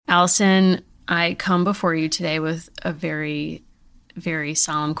Allison, I come before you today with a very, very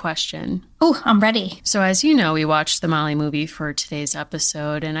solemn question. Oh, I'm ready. So as you know, we watched the Molly movie for today's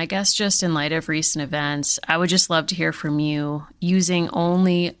episode, and I guess just in light of recent events, I would just love to hear from you using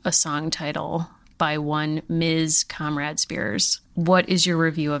only a song title by one Ms. Comrade Spears. What is your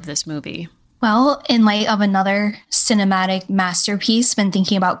review of this movie? Well, in light of another cinematic masterpiece, been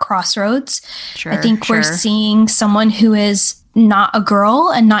thinking about Crossroads. Sure, I think we're seeing someone who is not a girl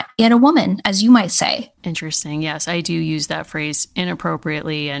and not yet a woman, as you might say. Interesting. Yes, I do use that phrase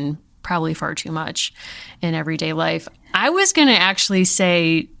inappropriately and probably far too much in everyday life. I was going to actually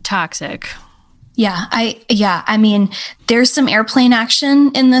say toxic. Yeah, I mean, there's some airplane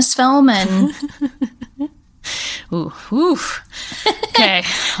action in this film and Ooh. Okay,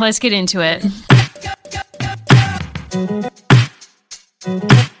 let's get into it.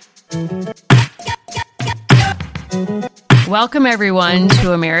 Welcome, everyone,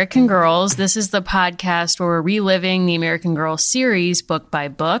 to American Girls. This is the podcast where we're reliving the American Girls series book by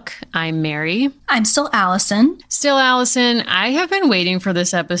book. I'm Mary. I'm still Allison. Still Allison. I have been waiting for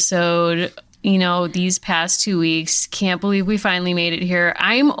this episode, these past 2 weeks. Can't believe we finally made it here.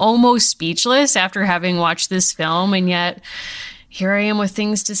 I'm almost speechless after having watched this film, and yet here I am with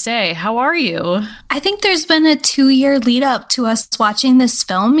things to say. How are you? I think there's been a 2-year lead up to us watching this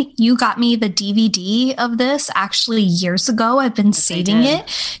film. You got me the DVD of this actually years ago. I've been saving it,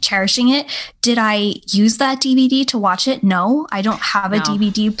 cherishing it. Did I use that DVD to watch it? No, I don't have a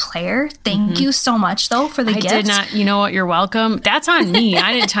DVD player. Thank you so much, though, for the gift. I did not. You know what? You're welcome. That's on me.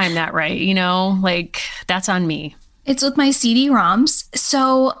 I didn't time that right. That's on me. It's with my CD-ROMs.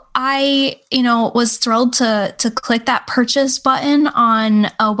 So I, was thrilled to click that purchase button on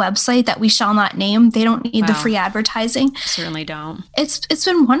a website that we shall not name. They don't need the free advertising. Certainly don't. It's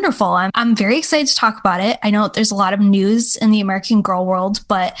been wonderful. I'm very excited to talk about it. I know there's a lot of news in the American Girl world,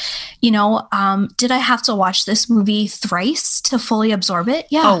 but, did I have to watch this movie thrice to fully absorb it?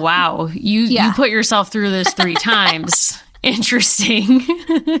 Yeah. Oh, wow. You put yourself through this 3 times. Interesting.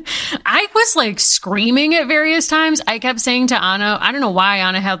 I was screaming at various times. I kept saying to Anna, I don't know why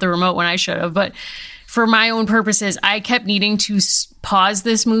Anna had the remote when I should have, but for my own purposes, I kept needing to pause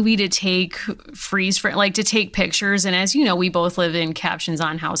this movie to take to take pictures. And as you know, we both live in captions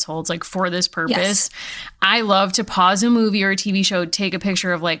on households, for this purpose. Yes. I love to pause a movie or a TV show, take a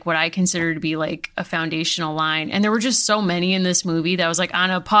picture of what I consider to be a foundational line. And there were just so many in this movie that I was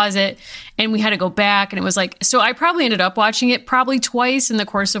Anna, pause it. And we had to go back. And it was so I probably ended up watching it probably twice in the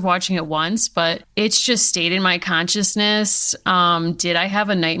course of watching it once, but it's just stayed in my consciousness. Did I have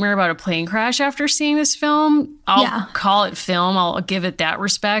a nightmare about a plane crash after seeing this film? I'll call it film. I'll give it that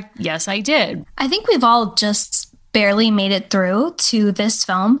respect. Yes, I did. I think we've all just barely made it through to this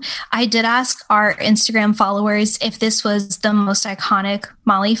film. I did ask our Instagram followers if this was the most iconic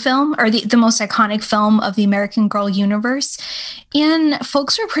Molly film or the most iconic film of the American Girl universe. And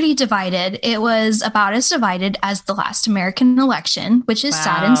folks were pretty divided. It was about as divided as the last American election, which is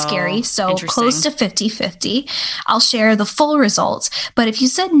sad and scary. So close to 50-50. I'll share the full results. But if you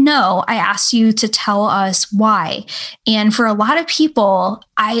said no, I asked you to tell us why. And for a lot of people,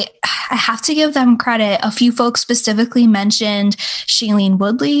 I have to give them credit. A few folks specifically mentioned Shailene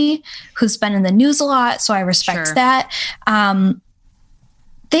Woodley, who's been in the news a lot, so I respect that.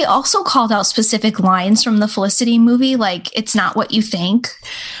 They also called out specific lines from the Felicity movie, it's not what you think.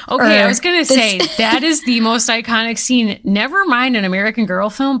 Okay, I was going to say, that is the most iconic scene, never mind an American Girl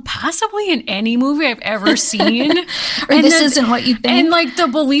film, possibly in any movie I've ever seen. And this isn't what you think. And the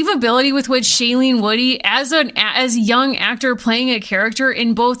believability with which Shailene Woodley, as a young actor playing a character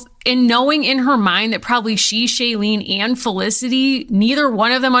in knowing in her mind that probably Shailene and Felicity, neither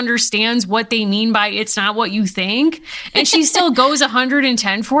one of them understands what they mean by it's not what you think. And she still goes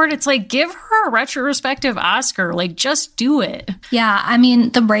 110 for it. It's give her a retrospective Oscar. Just do it. Yeah. I mean,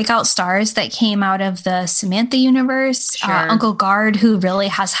 the breakout stars that came out of the Samantha universe, Uncle Guard, who really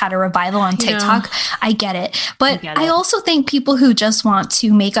has had a revival on TikTok. I get it. But I also think people who just want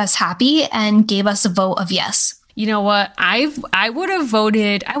to make us happy and gave us a vote of yes. You know what? I would have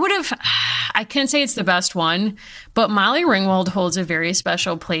voted. I can't say it's the best one, but Molly Ringwald holds a very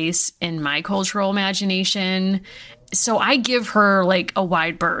special place in my cultural imagination. So I give her a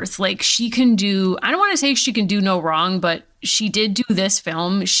wide berth. She can do, I don't want to say she can do no wrong, but she did do this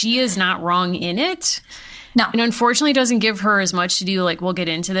film. She is not wrong in it. No. And unfortunately doesn't give her as much to do, we'll get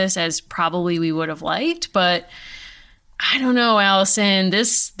into this, as probably we would have liked, but I don't know, Allison.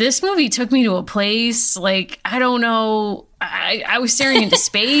 This movie took me to a place I don't know. I was staring into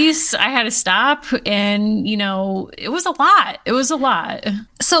space. I had to stop. And, it was a lot. It was a lot.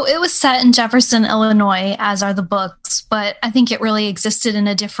 So it was set in Jefferson, Illinois, as are the books, but I think it really existed in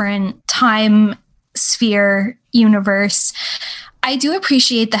a different time sphere universe. I do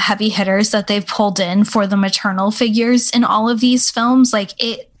appreciate the heavy hitters that they've pulled in for the maternal figures in all of these films.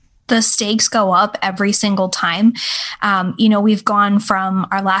 The stakes go up every single time. We've gone from,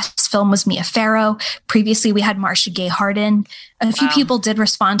 our last film was Mia Farrow. Previously, we had Marcia Gay Harden. A few people did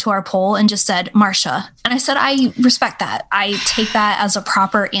respond to our poll and just said, Marcia. And I said, I respect that. I take that as a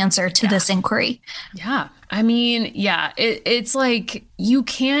proper answer to this inquiry. Yeah. I mean, it's like,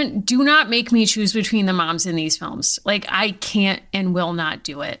 do not make me choose between the moms in these films. Like, I can't and will not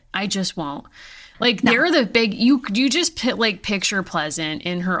do it. I just won't. Like, no. They're the big, you just picture Pleasant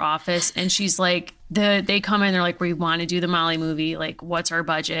in her office, and she's like, they come in, they're like, we want to do the Molly movie. Like, what's our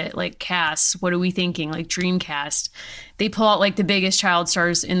budget? Like, cast, what are we thinking? Like, dream cast. They pull out like the biggest child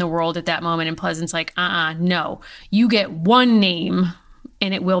stars in the world at that moment, and Pleasant's like, no, you get one name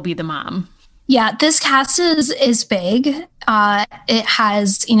and it will be the mom. Yeah, this cast is big. It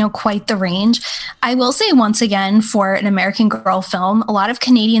has, quite the range. I will say once again, for an American Girl film, a lot of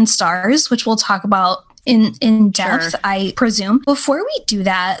Canadian stars, which we'll talk about in depth, sure. I presume. Before we do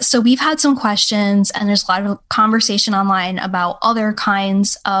that, so we've had some questions and there's a lot of conversation online about other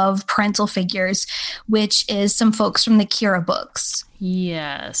kinds of parental figures, which is some folks from the Kira books.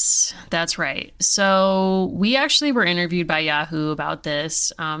 Yes, that's right. So we actually were interviewed by Yahoo about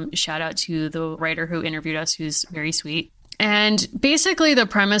this. Shout out to the writer who interviewed us, who's very sweet. And basically the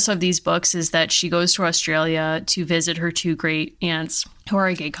premise of these books is that she goes to Australia to visit her two great aunts who are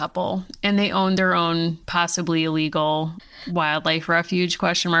a gay couple, and they own their own possibly illegal wildlife refuge, ?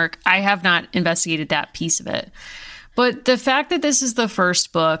 I have not investigated that piece of it. But the fact that this is the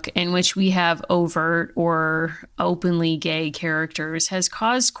first book in which we have overt or openly gay characters has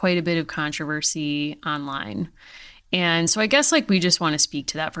caused quite a bit of controversy online. And so I guess we just want to speak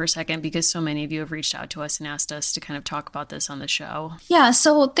to that for a second, because so many of you have reached out to us and asked us to kind of talk about this on the show. Yeah,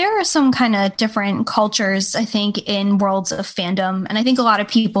 so there are some kind of different cultures, I think, in worlds of fandom. And I think a lot of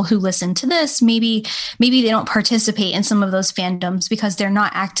people who listen to this, maybe they don't participate in some of those fandoms because they're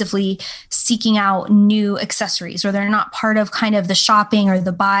not actively seeking out new accessories, or they're not part of kind of the shopping or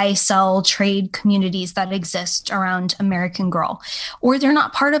the buy, sell, trade communities that exist around American Girl. Or they're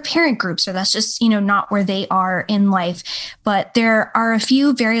not part of parent groups, or that's just, not where they are in life. But there are a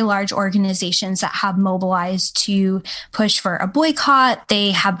few very large organizations that have mobilized to push for a boycott. They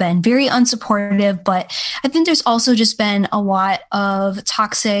have been very unsupportive, but I think there's also just been a lot of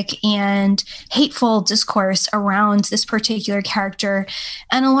toxic and hateful discourse around this particular character.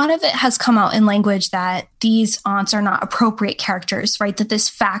 And a lot of it has come out in language that these aunts are not appropriate characters, right? That this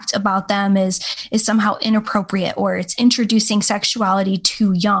fact about them is somehow inappropriate, or it's introducing sexuality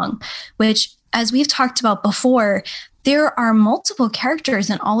too young, which, as we've talked about before, there are multiple characters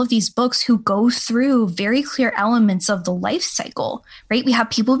in all of these books who go through very clear elements of the life cycle, right? We have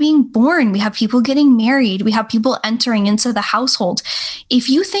people being born, we have people getting married, we have people entering into the household. If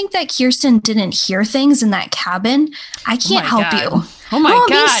you think that Kirsten didn't hear things in that cabin, I can't help you. Oh my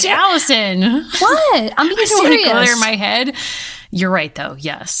God, Allison. What? I'm being serious. I don't want to go there in my head. You're right, though.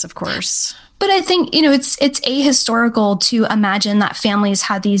 Yes, of course. But I think, it's ahistorical to imagine that families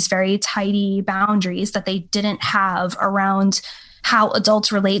had these very tidy boundaries that they didn't have around how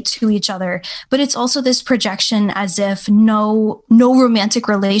adults relate to each other. But it's also this projection as if no romantic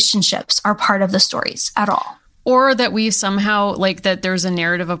relationships are part of the stories at all. Or that we somehow, that there's a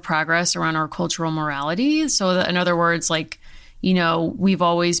narrative of progress around our cultural morality. So that, in other words, we've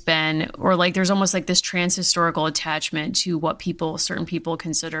always been, or there's almost this transhistorical attachment to what certain people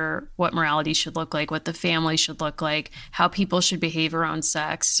consider what morality should look like, what the family should look like, how people should behave around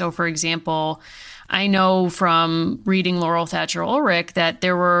sex. So, for example, I know from reading Laurel Thatcher Ulrich that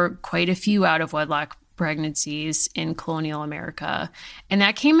there were quite a few out of wedlock pregnancies in colonial America. And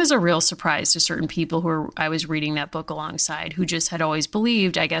that came as a real surprise to certain people I was reading that book alongside, who just had always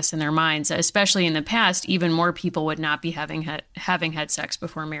believed, I guess, in their minds, that especially in the past, even more people would not be having had sex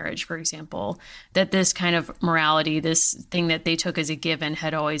before marriage, for example, that this kind of morality, this thing that they took as a given,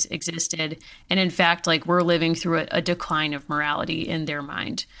 had always existed. And in fact, we're living through a decline of morality in their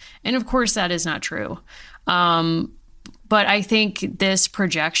mind. And of course, that is not true. But I think this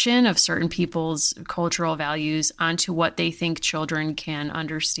projection of certain people's cultural values onto what they think children can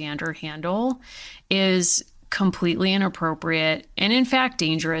understand or handle is completely inappropriate and, in fact,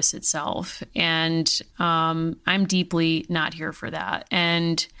 dangerous itself. And I'm deeply not here for that.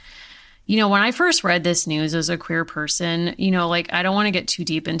 And, When I first read this news as a queer person, like I don't want to get too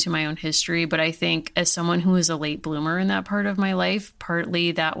deep into my own history, but I think as someone who was a late bloomer in that part of my life,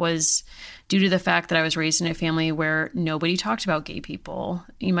 partly that was due to the fact that I was raised in a family where nobody talked about gay people.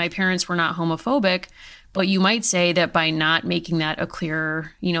 My parents were not homophobic, but you might say that by not making that a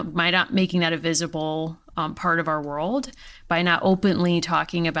clear, by not making that a visible part of our world, by not openly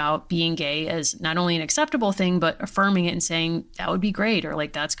talking about being gay as not only an acceptable thing, but affirming it and saying that would be great, or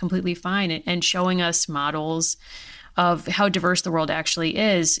like that's completely fine, and showing us models of how diverse the world actually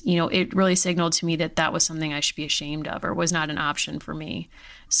is, it really signaled to me that that was something I should be ashamed of or was not an option for me.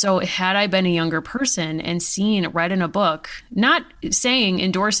 So had I been a younger person and read in a book, not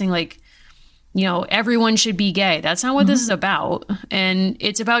endorsing like, everyone should be gay. That's not what this is about. And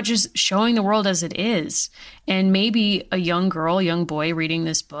it's about just showing the world as it is. And maybe a young girl, young boy reading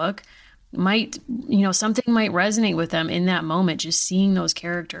this book might, something might resonate with them in that moment, just seeing those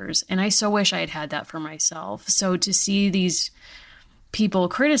characters. And I so wish I had had that for myself. So to see these people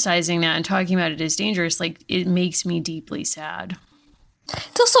criticizing that and talking about it as dangerous, like it makes me deeply sad.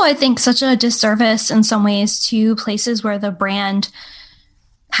 It's also, I think, such a disservice in some ways to places where the brand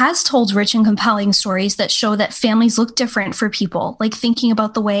has told rich and compelling stories that show that families look different for people, like thinking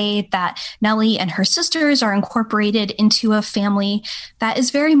about the way that Nellie and her sisters are incorporated into a family that is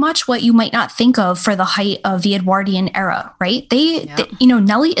very much what you might not think of for the height of the Edwardian era, right?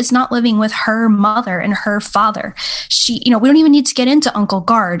 Nellie is not living with her mother and her father. We don't even need to get into Uncle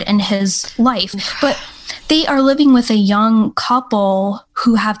Gard and his life, but they are living with a young couple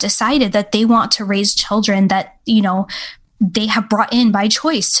who have decided that they want to raise children that, they have brought in by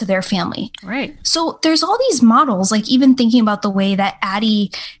choice to their family. Right. So there's all these models, like even thinking about the way that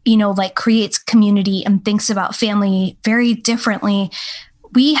Addie, creates community and thinks about family very differently.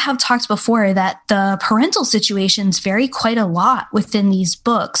 We have talked before that the parental situations vary quite a lot within these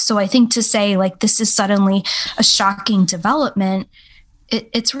books. So I think to say like this is suddenly a shocking development,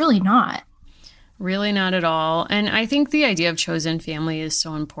 it's really not. Really not at all. And I think the idea of chosen family is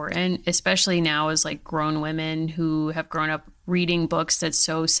so important, especially now as like grown women who have grown up reading books that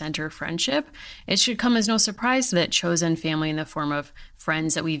so center friendship. It should come as no surprise that chosen family in the form of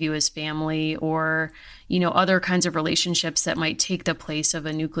friends that we view as family or, other kinds of relationships that might take the place of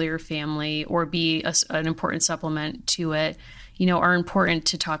a nuclear family or be an important supplement to it, are important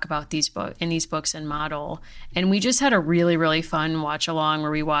to talk about in these books and model. And we just had a really, really fun watch along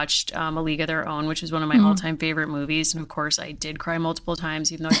where we watched A League of Their Own, which is one of my all-time favorite movies. And of course, I did cry multiple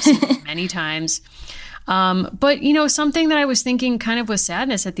times, even though I've seen it many times. But, something that I was thinking kind of with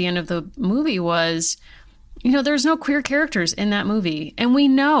sadness at the end of the movie was, there's no queer characters in that movie. And we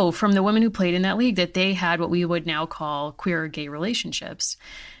know from the women who played in that league that they had what we would now call queer or gay relationships.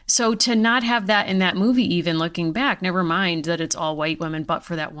 So to not have that in that movie, even looking back, never mind that it's all white women, but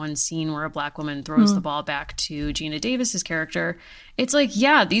for that one scene where a black woman throws the ball back to Gina Davis's character, it's like,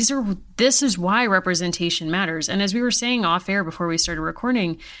 yeah, this is why representation matters. And as we were saying off air before we started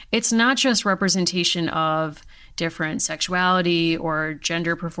recording, it's not just representation of different sexuality or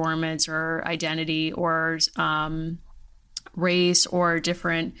gender performance or identity or race or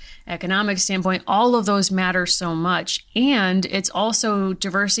different economic standpoint. All of those matter so much. And it's also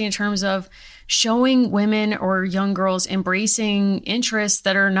diversity in terms of showing women or young girls embracing interests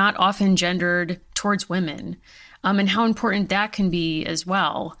that are not often gendered towards women, and how important that can be as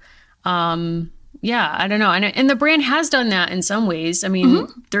well. Yeah, I don't know. And the brand has done that in some ways. I mean,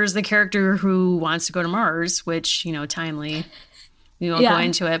 there's the character who wants to go to Mars, which, timely. We won't go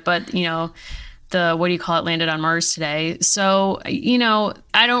into it, but, landed on Mars today. So,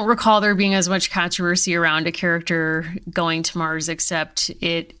 I don't recall there being as much controversy around a character going to Mars, except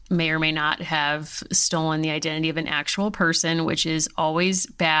it may or may not have stolen the identity of an actual person, which is always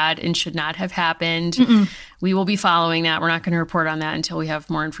bad and should not have happened. We will be following that. We're not going to report on that until we have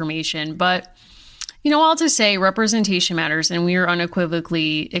more information. But, all to say, representation matters, and we are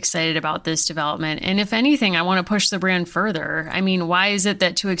unequivocally excited about this development. And if anything, I want to push the brand further. I mean, why is it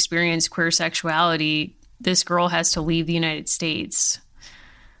that to experience queer sexuality, this girl has to leave the United States?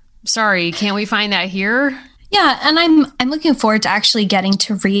 Sorry, can't we find that here? Yeah, and I'm looking forward to actually getting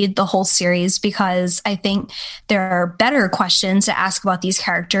to read the whole series because I think there are better questions to ask about these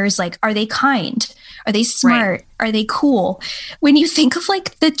characters, like, are they kind? Are they smart? Right. Are they cool? When you think of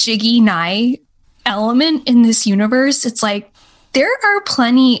like the Jiggy Nye element in this universe, it's like there are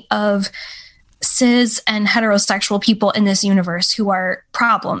plenty of cis and heterosexual people in this universe who are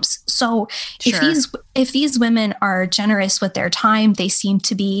problems. So if these women are generous with their time, they seem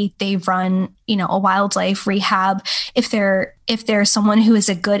to be, they run, a wildlife rehab. If they're someone who is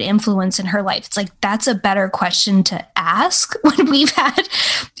a good influence in her life, it's like, that's a better question to ask when we've had,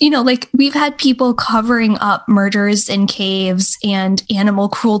 we've had people covering up murders in caves and animal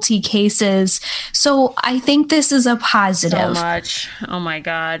cruelty cases. So I think this is a positive. So much. Oh my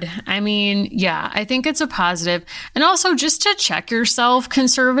God. I mean, yeah, I think it's a positive. And also just to check yourself,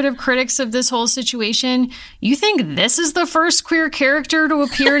 conservative critics of this whole situation, you think this is the first queer character to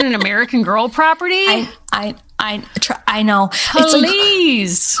appear in an American Girl property? I know.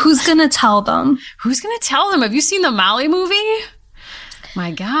 Please. It's like, who's going to tell them? Who's going to tell them? Have you seen the Molly movie?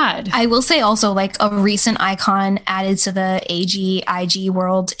 My God. I will say also, like, a recent icon added to the IG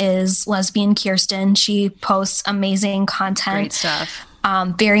world is lesbian Kirsten. She posts amazing content. Great stuff.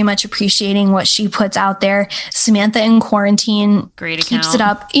 Very much appreciating what she puts out there. Samantha in Quarantine keeps it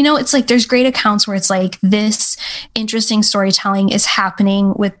up. It's like there's great accounts where it's like this interesting storytelling is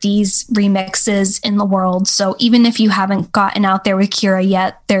happening with these remixes in the world. So even if you haven't gotten out there with Kira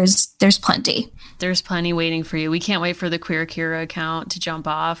yet, there's plenty. There's plenty waiting for you. We can't wait for the Queer Kira account to jump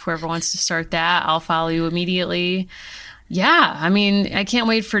off. Whoever wants to start that, I'll follow you immediately. Yeah, I mean, I can't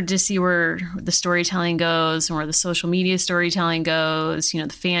wait to see where the storytelling goes and where the social media storytelling goes, the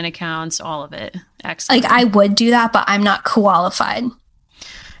fan accounts, all of it. Excellent. Like, I would do that, but I'm not qualified.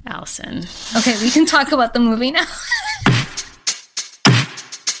 Allison. Okay, we can talk about the movie now.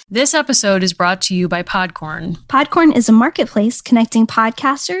 This episode is brought to you by Podcorn. Podcorn is a marketplace connecting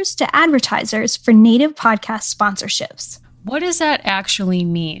podcasters to advertisers for native podcast sponsorships. What does that actually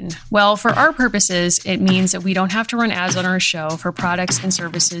mean? Well, for our purposes, it means that we don't have to run ads on our show for products and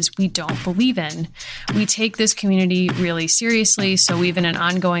services we don't believe in. We take this community really seriously, so we've in an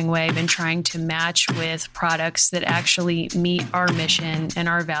ongoing way been trying to match with products that actually meet our mission and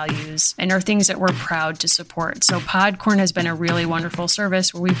our values and are things that we're proud to support. So Podcorn has been a really wonderful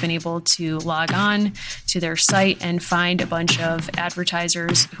service where we've been able to log on to their site and find a bunch of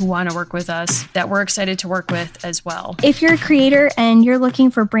advertisers who want to work with us that we're excited to work with as well. If you're a creator and you're looking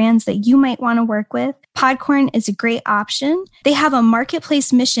for brands that you might want to work with, Podcorn is a great option. They have a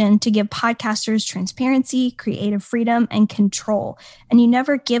marketplace mission to give podcasters transparency, creative freedom, and control. And you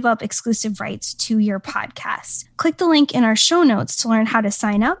never give up exclusive rights to your podcast. Click the link in our show notes to learn how to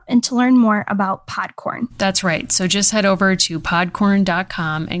sign up and to learn more about Podcorn. That's right. So just head over to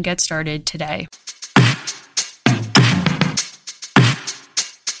podcorn.com and get started today.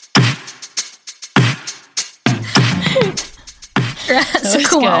 As a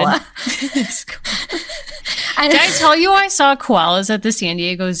koala. Did I tell you I saw koalas at the San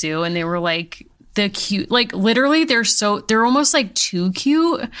Diego Zoo and they were like the cute, like literally they're almost like too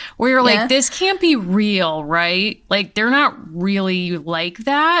cute where you're like, this can't be real, right? Like they're not really like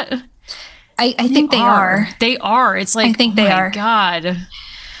that. I think they are. They are. It's like, I think they are. God.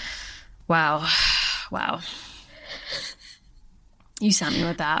 Wow. You sent me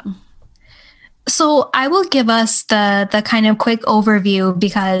with that. So I will give us the kind of quick overview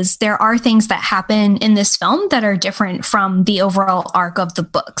because there are things that happen in this film that are different from the overall arc of the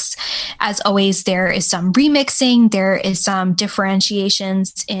books. As always, there is some remixing, there is some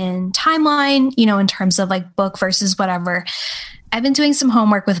differentiations in timeline, in terms of like book versus whatever. I've been doing some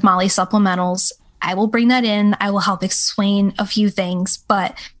homework with Molly supplementals. I will bring that in. I will help explain a few things,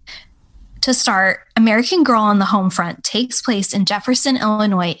 but to start, American Girl on the Home Front takes place in Jefferson,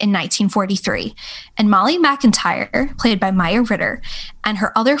 Illinois in 1943, and Molly McIntyre, played by Maya Ritter, and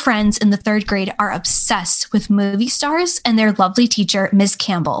her other friends in the third grade are obsessed with movie stars and their lovely teacher, Ms.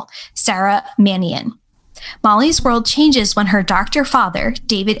 Campbell, Sarah Manion. Molly's world changes when her doctor father,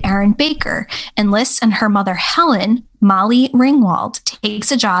 David Aaron Baker, enlists and her mother, Helen, Molly Ringwald,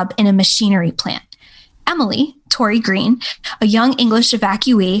 takes a job in a machinery plant. Emily, Tori Green, a young English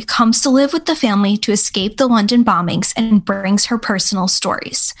evacuee, comes to live with the family to escape the London bombings and brings her personal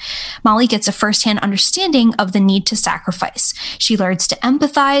stories. Molly gets a firsthand understanding of the need to sacrifice. She learns to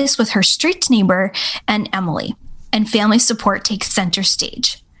empathize with her strict neighbor and Emily, and family support takes center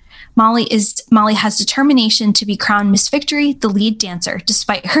stage. Molly has determination to be crowned Miss Victory, the lead dancer,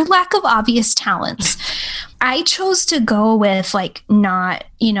 despite her lack of obvious talents. I chose to go with not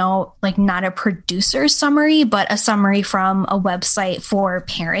a producer summary, but a summary from a website for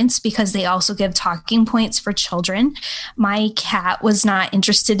parents because they also give talking points for children. My cat was not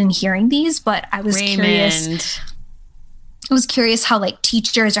interested in hearing these, but I was curious. I was curious how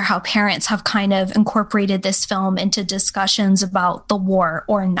teachers or how parents have kind of incorporated this film into discussions about the war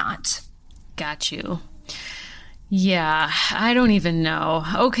or not. Got you. Yeah, I don't even know.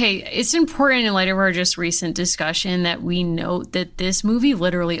 Okay, it's important in light of our just recent discussion that we note that this movie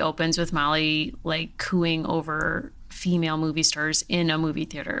literally opens with Molly like cooing over female movie stars in a movie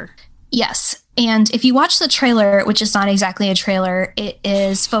theater. Yes. And if you watch the trailer, which is not exactly a trailer, it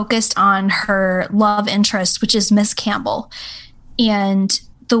is focused on her love interest, which is Miss Campbell. And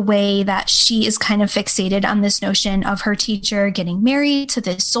the way that she is kind of fixated on this notion of her teacher getting married to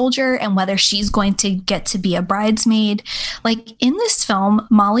this soldier and whether she's going to get to be a bridesmaid. Like in this film,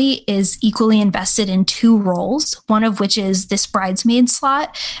 Molly is equally invested in two roles, one of which is this bridesmaid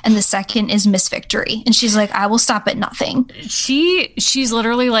slot, and the second is Miss Victory. And she's like, I will stop at nothing. She's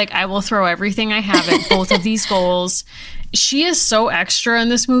literally like, I will throw everything I have at both of these goals. She is so extra in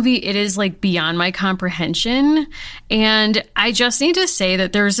this movie. It is like beyond my comprehension. And I just need to say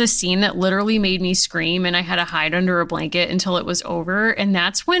that there's a scene that literally made me scream and I had to hide under a blanket until it was over. And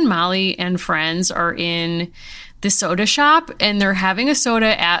that's when Molly and friends are in the soda shop and they're having a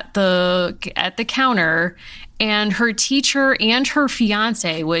soda at the counter. And her teacher and her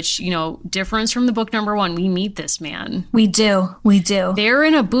fiance, which, you know, difference from the book number one, we meet this man. We do. They're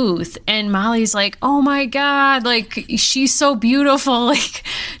in a booth and Molly's like, oh my God, like she's so beautiful. Like,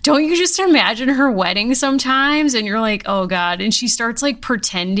 don't you just imagine her wedding sometimes? And you're like, oh God. And she starts like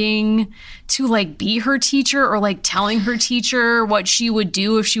pretending to like be her teacher or like telling her teacher what she would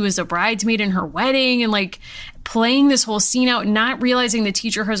do if she was a bridesmaid in her wedding and like playing this whole scene out, not realizing the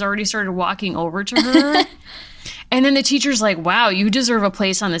teacher has already started walking over to her. And then the teacher's like, wow, you deserve a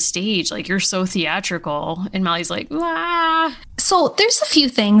place on the stage. Like, you're so theatrical. And Molly's like, ah. So there's a few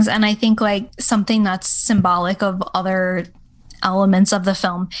things, and I think like something that's symbolic of other elements of the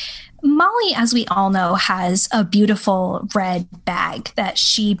film. Molly, as we all know, has a beautiful red bag that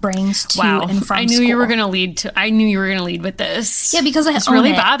she brings to and from I knew school. you were going to lead with this. Yeah, because it's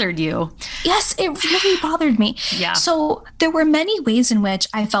really bothered you. Yes, it really bothered me. Yeah. So there were many ways in which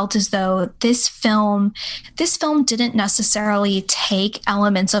I felt as though this film didn't necessarily take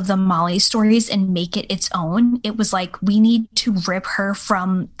elements of the Molly stories and make it its own. It was like, we need to rip her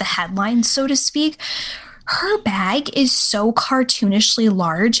from the headlines, so to speak. Her bag is so cartoonishly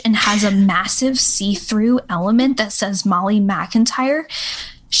large and has a massive see-through element that says Molly McIntyre.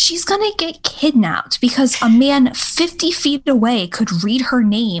 She's going to get kidnapped because a man 50 feet away could read her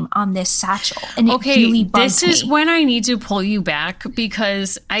name on this satchel. And it really bugged me. This is when I need to pull you back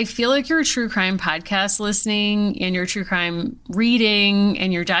because I feel like your true crime podcast listening and your true crime reading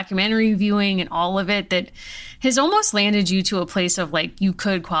and your documentary viewing and all of it that has almost landed you to a place of like, you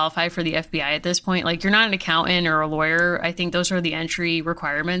could qualify for the FBI at this point. Like, you're not an accountant or a lawyer. I think those are the entry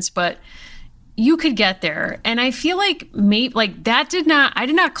requirements, but you could get there. And I feel like I did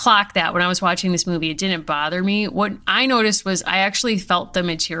not clock that when I was watching this movie. It didn't bother me. What I noticed was I actually felt the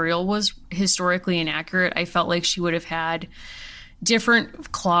material was historically inaccurate. I felt like she would have had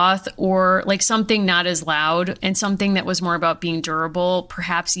different cloth or like something not as loud and something that was more about being durable,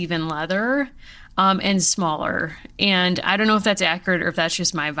 perhaps even leather. And smaller. And I don't know if that's accurate or if that's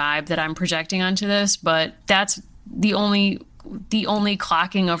just my vibe that I'm projecting onto this, but that's the only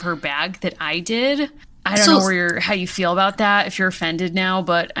clocking of her bag that I did. I don't know how you feel about that, if you're offended now,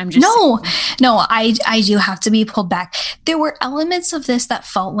 but I'm just... No, I do have to be pulled back. There were elements of this that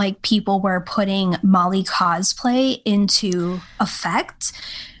felt like people were putting Molly cosplay into effect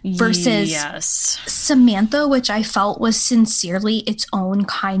versus Samantha, which I felt was sincerely its own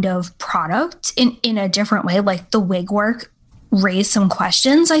kind of product in a different way. Like the wig work raised some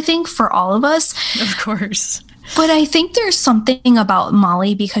questions, I think, for all of us. Of course. But I think there's something about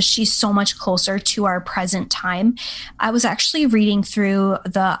Molly because she's so much closer to our present time. I was actually reading through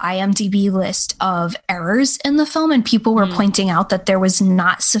the IMDb list of errors in the film, and people were pointing out that there was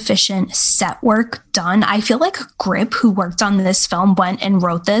not sufficient set work done. I feel like Grip, who worked on this film, went and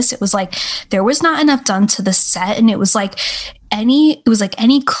wrote this. It was like there was not enough done to the set, and it was like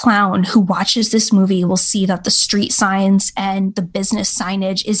any clown who watches this movie will see that the street signs and the business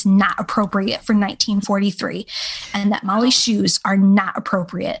signage is not appropriate for 1943 and that Molly's shoes are not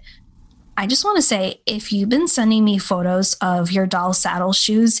appropriate. I just want to say, if you've been sending me photos of your doll saddle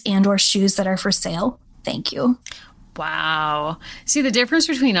shoes and or shoes that are for sale, thank you. Wow. See, the difference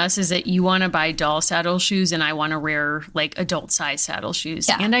between us is that you want to buy doll saddle shoes and I want to wear like adult size saddle shoes.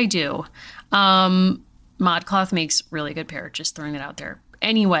 Yeah. And I do. ModCloth makes really good pair, just throwing it out there.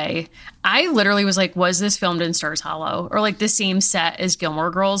 Anyway, I literally was like, was this filmed in Stars Hollow or like the same set as Gilmore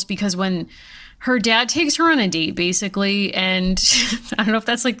Girls? Because when her dad takes her on a date, basically, and I don't know if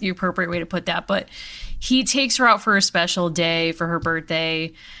that's like the appropriate way to put that, but he takes her out for a special day for her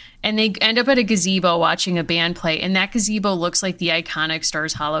birthday. And they end up at a gazebo watching a band play. And that gazebo looks like the iconic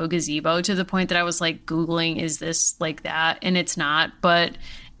Stars Hollow gazebo, to the point that I was like Googling, is this like that? And it's not. But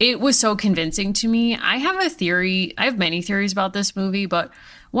it was so convincing to me. I have a theory. I have many theories about this movie, but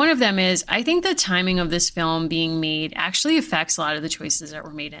one of them is I think the timing of this film being made actually affects a lot of the choices that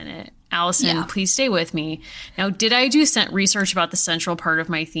were made in it. Allison, please stay with me. Now, did I do research about the central part of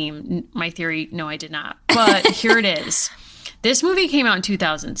my theme, my theory? No, I did not. But here it is. This movie came out in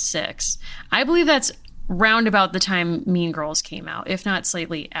 2006. I believe that's round about the time Mean Girls came out, if not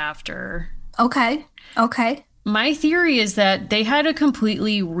slightly after. Okay. My theory is that they had to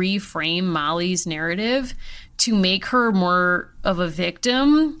completely reframe Molly's narrative to make her more of a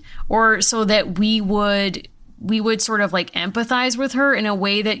victim, or so that we would sort of like empathize with her in a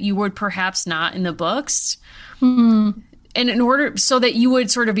way that you would perhaps not in the books. Mm-hmm. And in order so that you would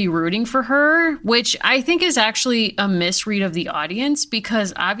sort of be rooting for her, which I think is actually a misread of the audience,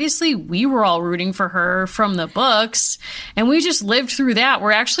 because obviously we were all rooting for her from the books and we just lived through that.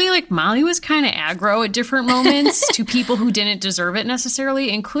 Where actually like Molly was kind of aggro at different moments to people who didn't deserve it necessarily,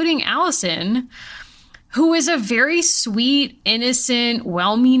 including Allison, who is a very sweet, innocent,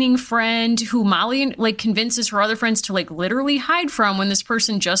 well-meaning friend who Molly like convinces her other friends to like literally hide from when this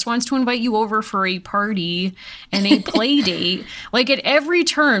person just wants to invite you over for a party and a play date. Like at every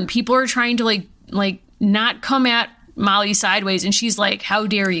turn, people are trying to like not come at Molly sideways, and she's like, "How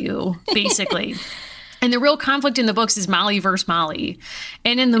dare you?" basically. And the real conflict in the books is Molly versus Molly,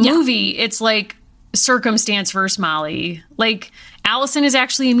 and in the movie, it's like circumstance versus Molly. Like Allison is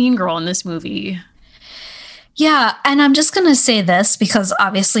actually a mean girl in this movie. Yeah, and I'm just going to say this because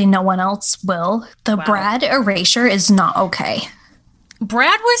obviously no one else will. The Brad erasure is not okay.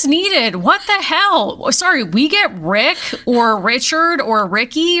 Brad was needed. What the hell? Sorry, we get Rick or Richard or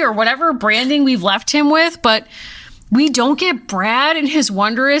Ricky or whatever branding we've left him with, but we don't get Brad and his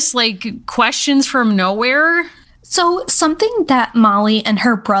wondrous like questions from nowhere. So something that Molly and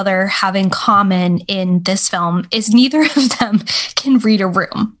her brother have in common in this film is neither of them can read a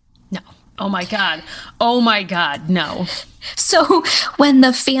room. No. Oh my God, no. So when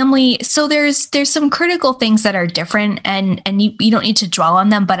the family, so there's some critical things that are different, and you don't need to dwell on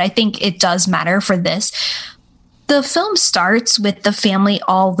them, but I think it does matter for this. The film starts with the family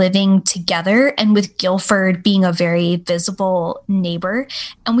all living together and with Guilford being a very visible neighbor.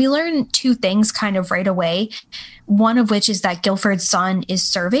 And we learn two things kind of right away. One of which is that Guilford's son is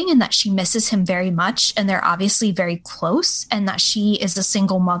serving and that she misses him very much. And they're obviously very close, and that she is a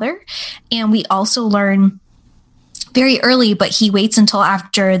single mother. And we also learn very early, but he waits until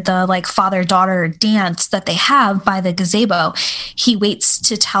after the like father-daughter dance that they have by the gazebo. He waits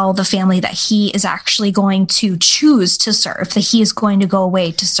to tell the family that he is actually going to choose to serve, that he is going to go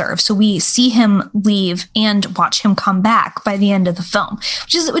away to serve. So we see him leave and watch him come back by the end of the film,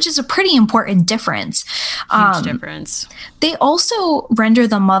 which is a pretty important difference. Huge difference. They also render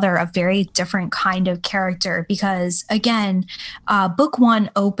the mother a very different kind of character because, again, book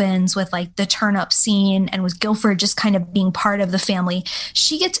one opens with like the turn-up scene and with Guilford just kind of being part of the family.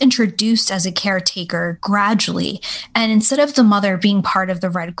 She gets introduced as a caretaker gradually. And instead of the mother being part of the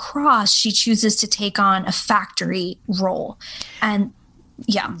Red Cross, she chooses to take on a factory role. And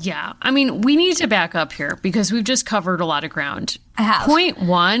yeah. I mean, we need to back up here because we've just covered a lot of ground. I have. Point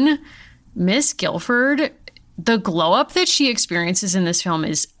one, Miss Guilford, the glow up that she experiences in this film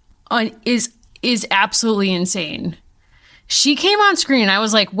is absolutely insane. She came on screen and I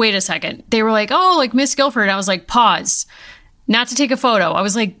was like, wait a second. They were like, oh, like Miss Guilford. I was like, pause, not to take a photo. I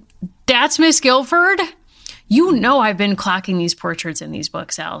was like, that's Miss Guilford? You know, I've been clocking these portraits in these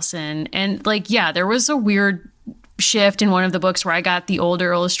books, Allison. And like, yeah, there was a weird shift in one of the books where I got the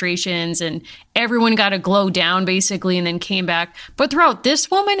older illustrations and everyone got a glow down basically and then came back. But throughout,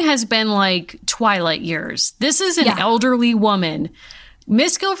 this woman has been like Twilight years. This is an elderly woman.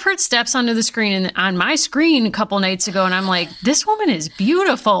 Miss Guilford steps onto the screen and on my screen a couple nights ago, and I'm like, this woman is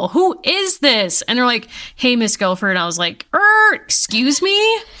beautiful. Who is this? And they're like, hey, Miss Guilford. And I was like, excuse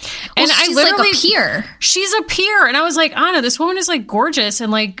me? And she's like a peer. She's a peer. And I was like, Anna, this woman is like gorgeous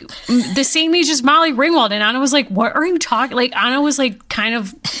and like the same age as Molly Ringwald. And Anna was like, what are you talking? Like Anna was like kind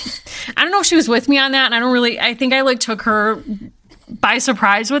of, I don't know if she was with me on that. And I think I like took her by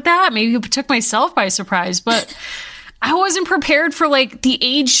surprise with that. Maybe took myself by surprise, but I wasn't prepared for like the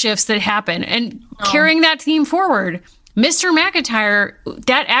age shifts that happen and carrying that theme forward. Mr. McIntyre,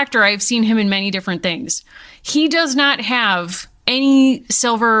 that actor, I've seen him in many different things. He does not have any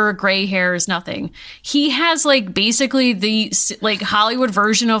silver gray hairs, nothing. He has like basically the like Hollywood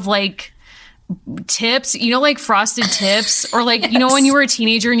version of like tips, like Frosted Tips, or like, Yes. when you were a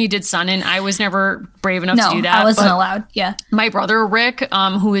teenager and you did Sun-In. I was never brave enough to do that. I wasn't allowed. Yeah. My brother Rick,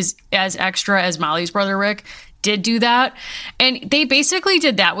 who is as extra as Molly's brother Rick, did do that. And they basically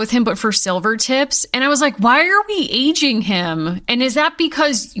did that with him, but for Silver Tips. And I was like, why are we aging him? And is that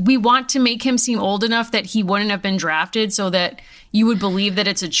because we want to make him seem old enough that he wouldn't have been drafted so that you would believe that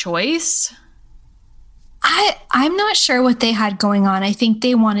it's a choice? I'm not sure what they had going on. I think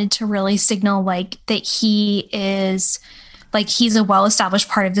they wanted to really signal like that he's a well-established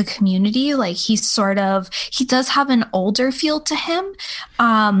part of the community. Like he does have an older feel to him.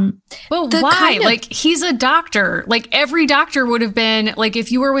 Well, why? Like he's a doctor. Like every doctor would have been like,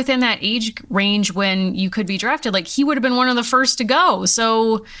 if you were within that age range when you could be drafted, like he would have been one of the first to go.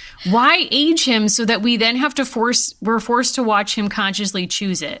 So why age him so that we then have to we're forced to watch him consciously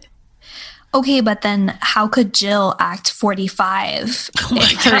choose it? Okay, but then how could Jill act 45? Oh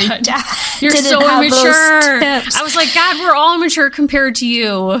my God. You're so immature. I was like, God, we're all immature compared to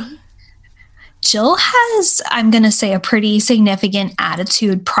you. Jill has, I'm going to say, a pretty significant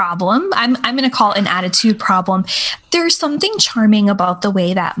attitude problem. I'm going to call it an attitude problem. There's something charming about the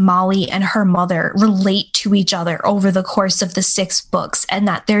way that Molly and her mother relate to each other over the course of the 6 books, and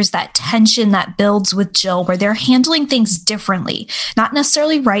that there's that tension that builds with Jill where they're handling things differently. Not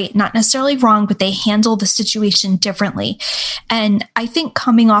necessarily right, not necessarily wrong, but they handle the situation differently. And I think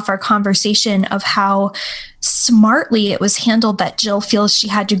coming off our conversation of how smartly it was handled that Jill feels she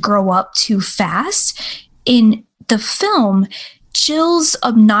had to grow up too fast, in the film, Jill's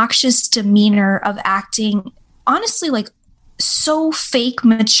obnoxious demeanor of acting honestly like so fake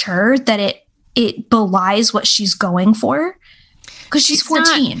mature that it belies what she's going for, because she's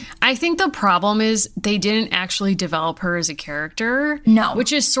 14. I think the problem is they didn't actually develop her as a character. No.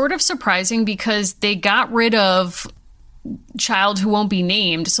 Which is sort of surprising because they got rid of Child Who Won't Be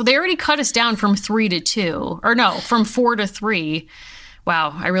Named. So they already cut us down from 3 to 2. Or no, from 4 to 3.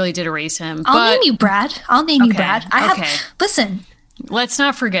 Wow, I really did erase him. I'll name you Brad. You, Brad. Listen. Let's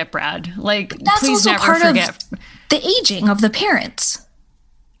not forget Brad. Like, that's please also never part forget. Of the aging of the parents.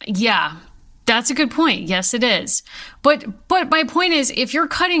 Yeah, that's a good point. Yes, it is. But my point is, if you're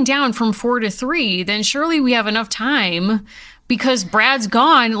cutting down from 4 to 3, then surely we have enough time. Because Brad's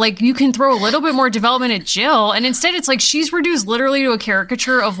gone, like you can throw a little bit more development at Jill. And instead it's like she's reduced literally to a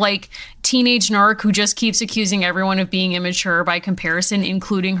caricature of like teenage narc who just keeps accusing everyone of being immature by comparison,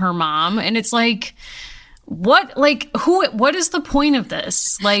 including her mom. And it's like, what is the point of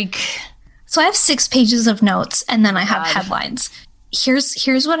this? Like, so I have 6 pages of notes and then I have headlines.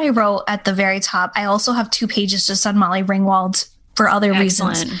 Here's what I wrote at the very top. I also have 2 pages just on Molly Ringwald for other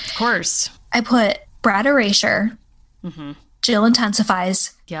reasons. Of course. I put Brad erasure. Mm-hmm. Jill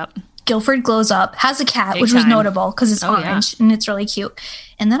intensifies. Yep. Guilford glows up, has a cat, which was notable because it's orange and it's really cute.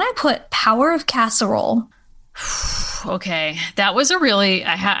 And then I put Power of Casserole. Okay. That was a really,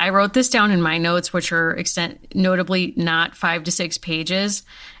 I wrote this down in my notes, which are notably not 5 to 6 pages.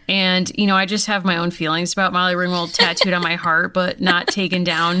 And, I just have my own feelings about Molly Ringwald tattooed on my heart, but not taken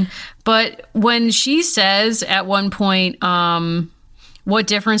down. But when she says at one point, what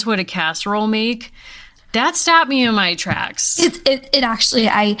difference would a casserole make? That stopped me in my tracks. It actually,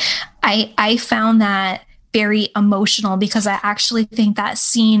 I found that very emotional because I actually think that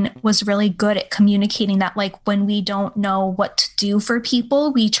scene was really good at communicating that, like, when we don't know what to do for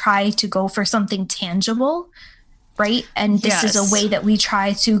people, we try to go for something tangible, right? And this is a way that we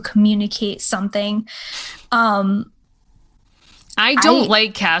try to communicate something. I don't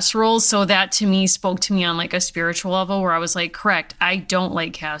like casseroles, so that to me spoke to me on like a spiritual level where I was like, correct, I don't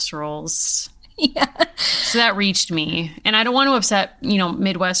like casseroles. Yeah. So that reached me. And I don't want to upset,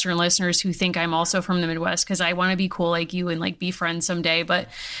 Midwestern listeners who think I'm also from the Midwest, because I want to be cool like you and like be friends someday. But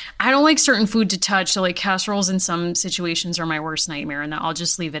I don't like certain food to touch. So like casseroles in some situations are my worst nightmare. And I'll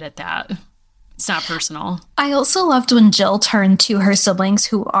just leave it at that. It's not personal. I also loved when Jill turned to her siblings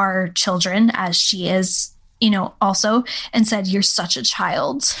who are children, as she is, also, and said, "You're such a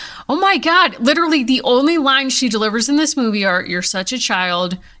child." Oh my God. Literally the only lines she delivers in this movie are, "You're such a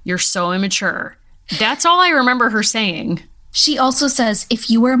child. You're so immature." That's all I remember her saying. She also says, "If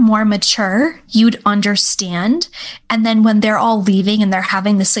you were more mature, you'd understand." And then when they're all leaving and they're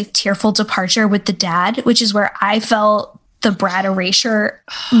having this like tearful departure with the dad, which is where I felt the Brad erasure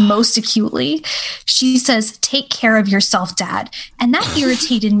most acutely, she says, "Take care of yourself, Dad." And that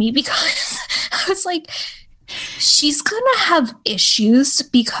irritated me because I was like, she's going to have issues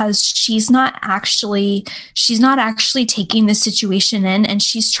because she's not actually taking the situation in, and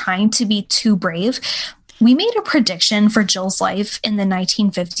she's trying to be too brave. We made a prediction for Jill's life in the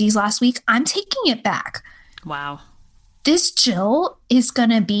 1950s last week. I'm taking it back. Wow. This Jill is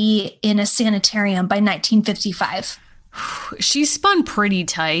going to be in a sanitarium by 1955. She spun pretty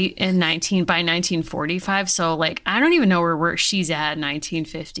tight in 1945. So like, I don't even know where she's at in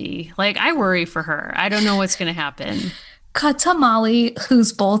 1950. Like, I worry for her. I don't know what's going to happen. Cut to Molly,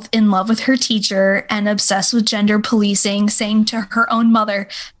 who's both in love with her teacher and obsessed with gender policing, saying to her own mother,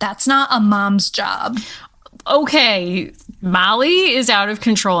 "That's not a mom's job." Okay, Molly is out of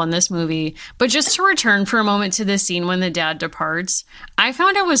control in this movie. But just to return for a moment to this scene when the dad departs, I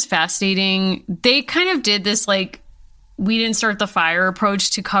found it was fascinating. They kind of did this, like, we didn't start the fire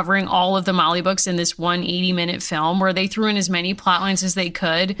approach to covering all of the Molly books in this 180-minute film, where they threw in as many plot lines as they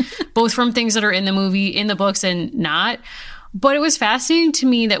could, both from things that are in the movie, in the books, and not. But it was fascinating to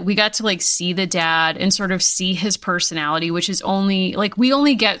me that we got to like see the dad and sort of see his personality, which is only like we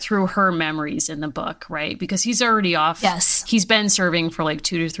only get through her memories in the book, right? Because he's already off. Yes. He's been serving for like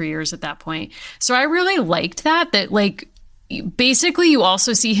 2 to 3 years at that point. So I really liked that like basically you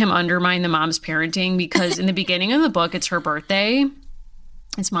also see him undermine the mom's parenting, because in the beginning of the book, it's her birthday.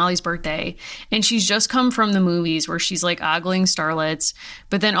 It's Molly's birthday, and she's just come from the movies where she's like ogling starlets,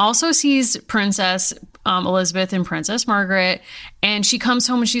 but then also sees Princess Elizabeth and Princess Margaret, and she comes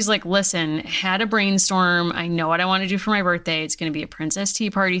home and she's like, listen, had a brainstorm. I know what I want to do for my birthday. It's going to be a Princess Tea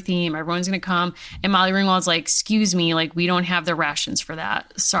Party theme. Everyone's going to come. And Molly Ringwald's like, excuse me, like, we don't have the rations for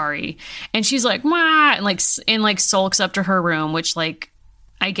that. Sorry. And she's like, "Mwah," and like sulks up to her room, which like,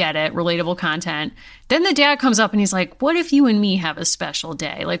 I get it, relatable content. Then the dad comes up and he's like, what if you and me have a special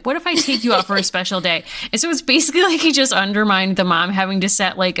day? Like, what if I take you out for a special day? And so it's basically like he just undermined the mom having to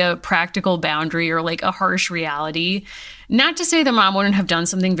set like a practical boundary or like a harsh reality. Not to say the mom wouldn't have done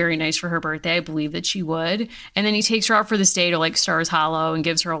something very nice for her birthday. I believe that she would. And then he takes her out for this day to like Stars Hollow and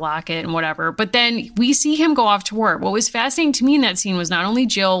gives her a locket and whatever. But then we see him go off to work. What was fascinating to me in that scene was not only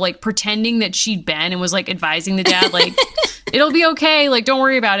Jill like pretending that she'd been and was like advising the dad, like, it'll be okay, like, don't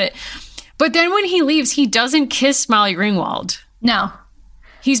worry about it. But then when he leaves, he doesn't kiss Molly Ringwald. No.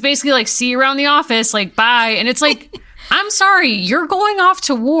 He's basically like, see you around the office, like, bye. And it's like, I'm sorry, you're going off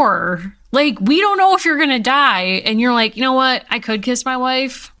to war. Like, we don't know if you're going to die. And you're like, you know what? I could kiss my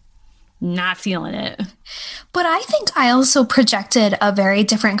wife. Not feeling it. But I think I also projected a very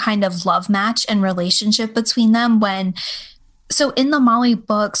different kind of love match and relationship between them when... So in the Molly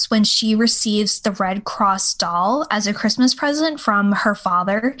books, when she receives the Red Cross doll as a Christmas present from her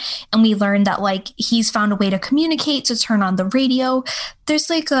father, and we learn that like he's found a way to communicate, to turn on the radio, there's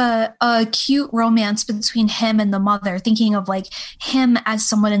like a cute romance between him and the mother, thinking of like him as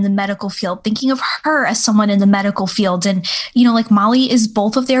someone in the medical field, thinking of her as someone in the medical field. And, you know, like Molly is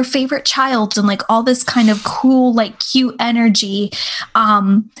both of their favorite child and like all this kind of cool, like cute energy.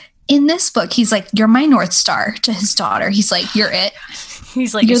 In this book, he's like, you're my North Star to his daughter. He's like, you're it.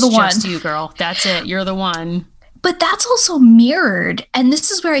 He's like, you're it's the just one. You, girl. That's it. You're the one. But that's also mirrored. And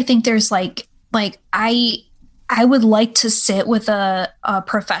this is where I think there's like I would like to sit with a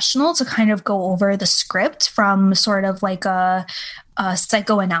professional to kind of go over the script from sort of like a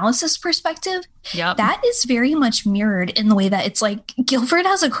psychoanalysis perspective. Yep. That is very much mirrored in the way that it's like Guilford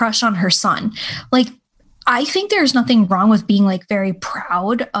has a crush on her son. Like, I think there's nothing wrong with being like very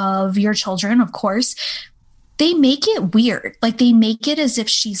proud of your children, of course. They make it weird. Like they make it as if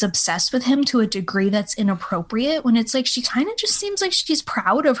she's obsessed with him to a degree that's inappropriate, when it's like she kind of just seems like she's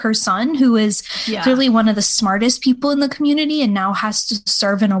proud of her son, who is clearly one of the smartest people in the community and now has to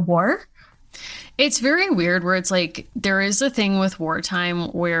serve in a war. It's very weird where it's like there is a thing with wartime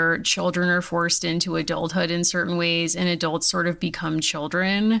where children are forced into adulthood in certain ways and adults sort of become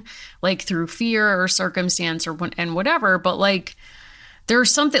children, like through fear or circumstance and whatever. But like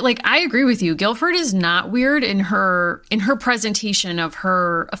there's something like I agree with you. Guilford is not weird in her presentation of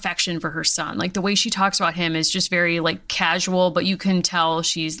her affection for her son. Like the way she talks about him is just very like casual, but you can tell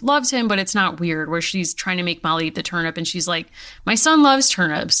she loves him, but it's not weird where she's trying to make Molly eat the turnip and she's like, my son loves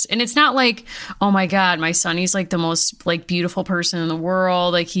turnips. And it's not like, oh my God, my son, he's like the most like beautiful person in the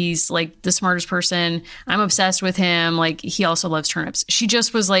world. Like he's like the smartest person. I'm obsessed with him. Like he also loves turnips. She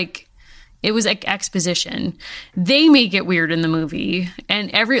just was like, it was like exposition. They make it weird in the movie.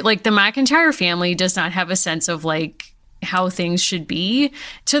 And the McIntyre family does not have a sense of like how things should be,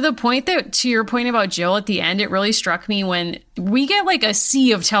 to the point that, to your point about Jill at the end, it really struck me when we get like a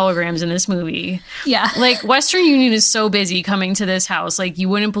sea of telegrams in this movie. Yeah. Like Western Union is so busy coming to this house. Like you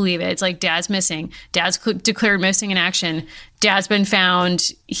wouldn't believe it. It's like dad's missing. Dad's declared missing in action. Dad's been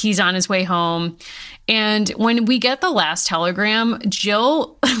found. He's on his way home. And when we get the last telegram,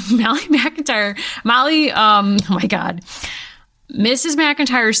 Jill, oh my God, Mrs.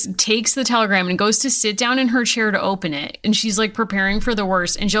 McIntyre takes the telegram and goes to sit down in her chair to open it. And she's like preparing for the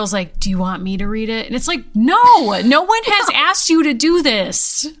worst. And Jill's like, do you want me to read it? And it's like, no one has asked you to do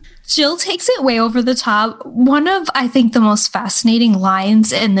this. Jill takes it way over the top. One of, I think, the most fascinating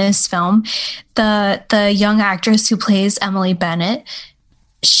lines in this film, the young actress who plays Emily Bennett,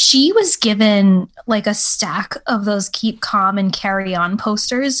 she was given like a stack of those Keep Calm and Carry On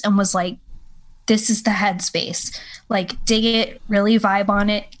posters and was like, this is the headspace. Like, dig it, really vibe on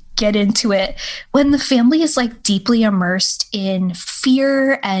it, get into it. When the family is like deeply immersed in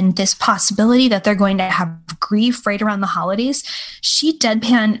fear and this possibility that they're going to have grief right around the holidays, she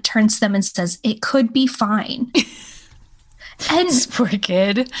deadpan turns to them and says, it could be fine. And this poor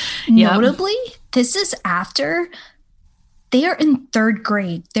kid. Notably, this is after they are in third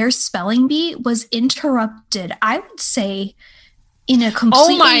grade. Their spelling bee was interrupted, I would say, in a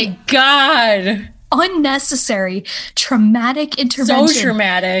completely... Oh my God. Unnecessary, traumatic intervention. So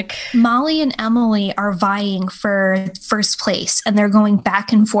traumatic. Molly and Emily are vying for first place and they're going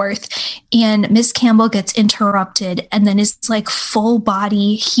back and forth. And Miss Campbell gets interrupted and then is like full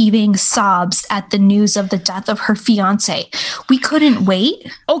body heaving sobs at the news of the death of her fiance. We couldn't wait.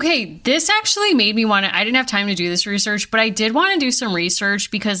 Okay, this actually made me want to, I didn't have time to do this research, but I did want to do some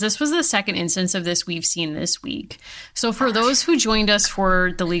research because this was the second instance of this we've seen this week. So for those who joined us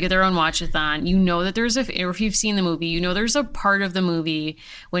for the League of Their Own Watch-a-thon, you know that there's or if you've seen the movie, you know there's a part of the movie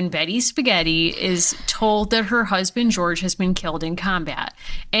when Betty Spaghetti is told that her husband George has been killed in combat.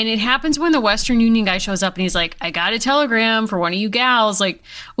 And it happens when the Western Union guy shows up and he's like, I got a telegram for one of you gals. Like,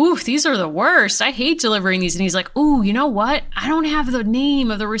 ooh, these are the worst. I hate delivering these. And he's like, ooh, you know what? I don't have the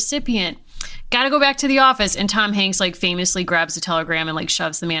name of the recipient. Got to go back to the office. And Tom Hanks like famously grabs the telegram and like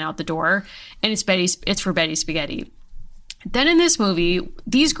shoves the man out the door. And it's for Betty Spaghetti. Then in this movie,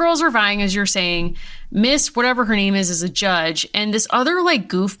 these girls are vying, as you're saying, Miss whatever her name is a judge. And this other like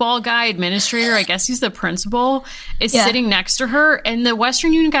goofball guy, administrator, I guess he's the principal, is sitting next to her. And the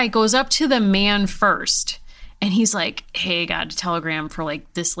Western Union guy goes up to the man first. And he's like, hey, I got a telegram for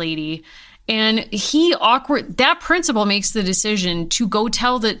like this lady. And that principal makes the decision to go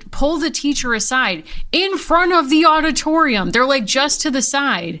pull the teacher aside in front of the auditorium. They're like just to the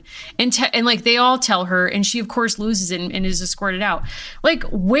side and like they all tell her, and she of course loses it and is escorted out. Like,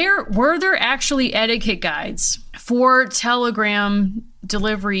 where were there actually etiquette guides for telegram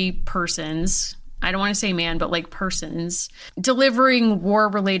delivery persons? I don't want to say man, but like persons delivering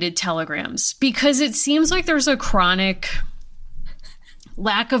war-related telegrams, because it seems like there's a chronic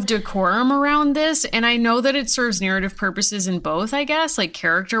lack of decorum around this. And I know that it serves narrative purposes in both, I guess, like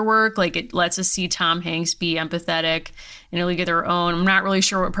character work, like it lets us see Tom Hanks be empathetic in A League of Their Own. I'm not really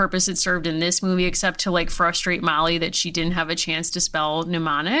sure what purpose it served in this movie, except to like frustrate Molly that she didn't have a chance to spell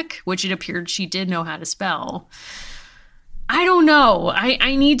mnemonic, which it appeared she did know how to spell. I don't know.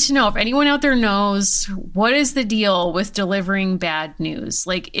 I need to know if anyone out there knows what is the deal with delivering bad news.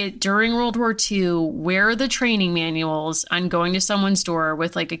 Like during World War II, where are the training manuals on going to someone's door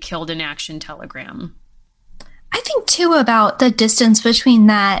with like a killed in action telegram? I think too about the distance between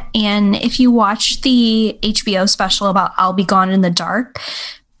that and if you watch the HBO special about I'll Be Gone in the Dark,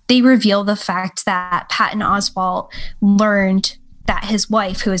 they reveal the fact that Patton Oswalt learned that his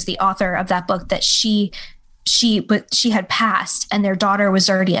wife, who is the author of that book, that she had passed and their daughter was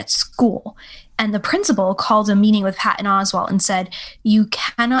already at school. And the principal called a meeting with Patton Oswalt and said, you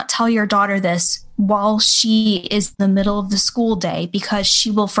cannot tell your daughter this while she is in the middle of the school day, because she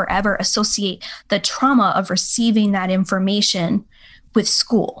will forever associate the trauma of receiving that information with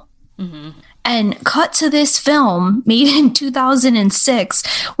school. Mm-hmm. And cut to this film made in 2006,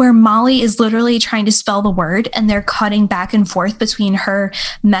 where Molly is literally trying to spell the word and they're cutting back and forth between her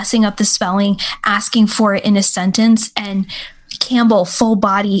messing up the spelling, asking for it in a sentence, and Campbell full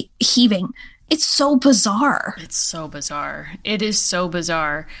body heaving. It's so bizarre. It's so bizarre. It is so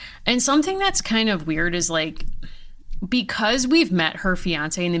bizarre. And something that's kind of weird is like, because we've met her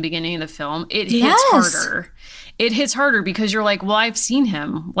fiance in the beginning of the film, it hits harder. It hits harder because you're like, well, I've seen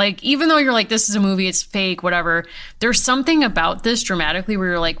him. Like, even though you're like, this is a movie, it's fake, whatever, there's something about this dramatically where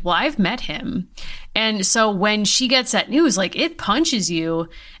you're like, well, I've met him. And so when she gets that news, like, it punches you.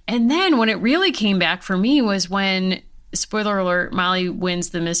 And then when it really came back for me was when, spoiler alert, Molly wins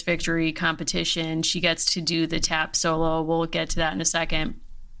the Miss Victory competition. She gets to do the tap solo. We'll get to that in a second.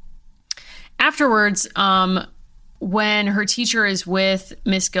 Afterwards, when her teacher is with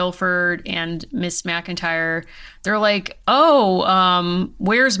Miss Guilford and Miss McIntyre, they're like, oh,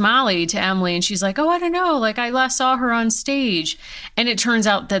 where's Molly, to Emily? And she's like, oh, I don't know. Like, I last saw her on stage. And it turns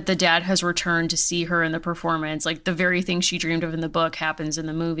out that the dad has returned to see her in the performance. Like, the very thing she dreamed of in the book happens in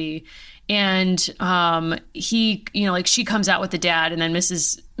the movie. And he, you know, like, she comes out with the dad, and then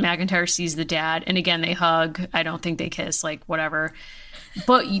Mrs. McIntyre sees the dad. And again, they hug. I don't think they kiss, like, whatever.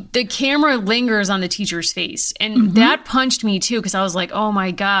 But the camera lingers on the teacher's face. And that punched me too, because I was like, oh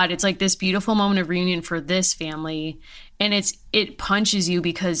my God, it's like this beautiful moment of reunion for this family. And it punches you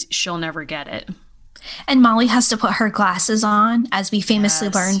because she'll never get it. And Molly has to put her glasses on, as we famously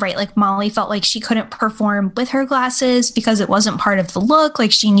learned, right? Like, Molly felt like she couldn't perform with her glasses because it wasn't part of the look.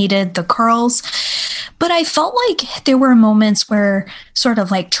 Like, she needed the curls. But I felt like there were moments where sort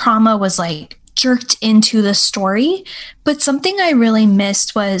of like trauma was like jerked into the story. But something I really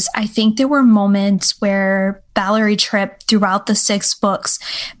missed was, I think there were moments where Valerie Tripp throughout the 6 books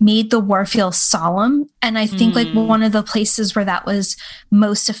made the war feel solemn. And I think like one of the places where that was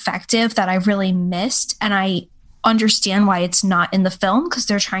most effective that I really missed, and I understand why it's not in the film because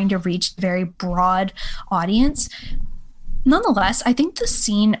they're trying to reach a very broad audience. Nonetheless, I think the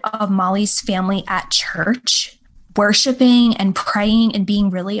scene of Molly's family at church worshiping and praying and being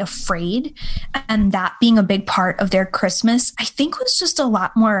really afraid, and that being a big part of their Christmas, I think was just a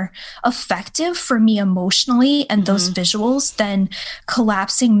lot more effective for me emotionally and those visuals than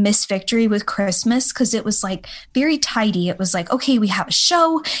collapsing Miss Victory with Christmas, because it was like very tidy. It was like, okay, we have a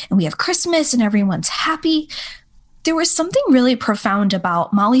show and we have Christmas and everyone's happy. There was something really profound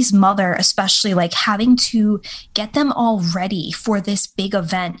about Molly's mother, especially like having to get them all ready for this big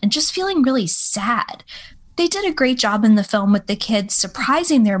event and just feeling really sad. They did a great job in the film with the kids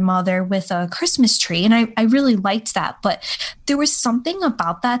surprising their mother with a Christmas tree. And I really liked that. But there was something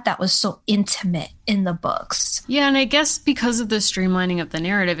about that was so intimate in the books. Yeah. And I guess because of the streamlining of the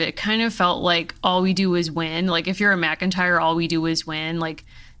narrative, it kind of felt like all we do is win. Like, if you're a McIntyre, all we do is win. Like,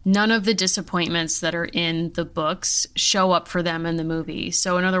 none of the disappointments that are in the books show up for them in the movie.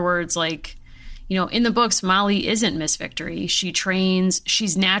 So in other words, like, you know, in the books, Molly isn't Miss Victory. She trains.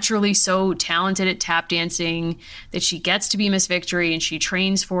 She's naturally so talented at tap dancing that she gets to be Miss Victory, and she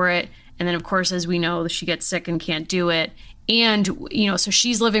trains for it. And then, of course, as we know, she gets sick and can't do it. And, you know, so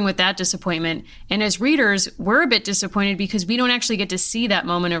she's living with that disappointment. And as readers, we're a bit disappointed because we don't actually get to see that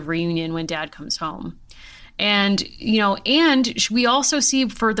moment of reunion when Dad comes home. And, you know, and we also see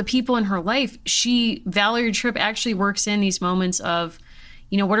for the people in her life, Valerie Tripp actually works in these moments of,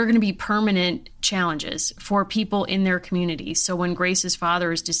 you know, what are going to be permanent challenges for people in their community. So when Grace's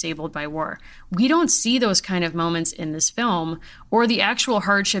father is disabled by war, we don't see those kind of moments in this film or the actual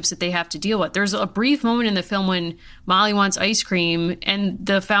hardships that they have to deal with. There's a brief moment in the film when Molly wants ice cream and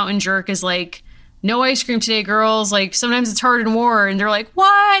the fountain jerk is like, no ice cream today, girls. Like, sometimes it's hard in war. And they're like,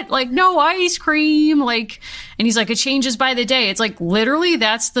 what? Like, no ice cream. Like, and he's like, it changes by the day. It's like, literally,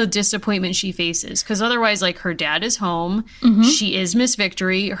 that's the disappointment she faces. Because otherwise, like, her dad is home. She is Miss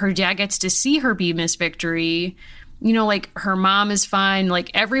Victory. Her dad gets to see her be Miss Victory. You know, like, her mom is fine.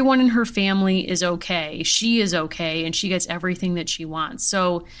 Like, everyone in her family is okay. She is okay. And she gets everything that she wants.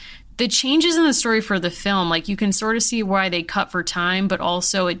 So the changes in the story for the film, like, you can sort of see why they cut for time. But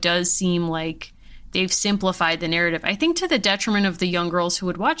also, it does seem like they've simplified the narrative, I think, to the detriment of the young girls who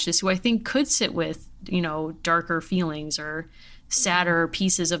would watch this, who I think could sit with, you know, darker feelings or sadder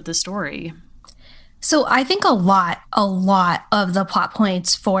pieces of the story. So I think a lot of the plot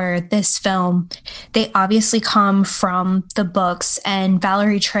points for this film, they obviously come from the books, and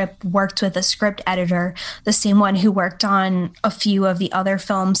Valerie Tripp worked with a script editor, the same one who worked on a few of the other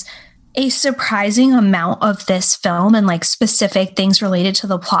films. A surprising amount of this film and like specific things related to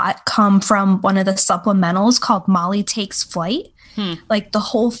the plot come from one of the supplementals called Molly Takes Flight. Like, the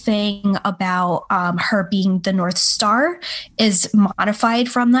whole thing about her being the North Star is modified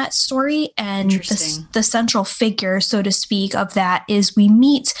from that story. And the central figure, so to speak, of that is we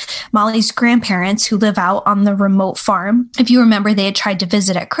meet Molly's grandparents who live out on the remote farm. If you remember, they had tried to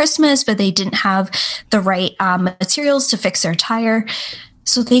visit at Christmas, but they didn't have the right materials to fix their tire.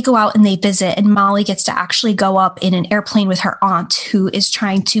 So they go out and they visit, and Molly gets to actually go up in an airplane with her aunt, who is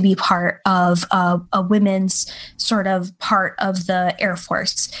trying to be part of a women's sort of part of the Air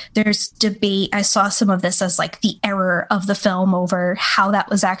Force. There's debate. I saw some of this as like the error of the film over how that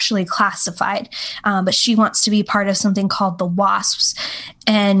was actually classified. But she wants to be part of something called the WASPs.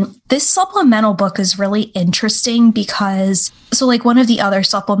 And this supplemental book is really interesting because, so like one of the other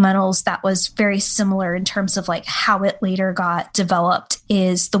supplementals that was very similar in terms of like how it later got developed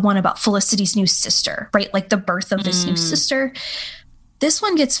is the one about Felicity's new sister, right? Like the birth of this new sister. This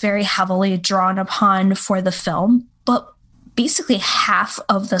one gets very heavily drawn upon for the film. but basically half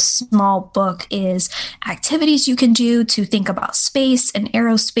of the small book is activities you can do to think about space and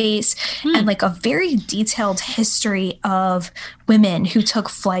aerospace and like a very detailed history of women who took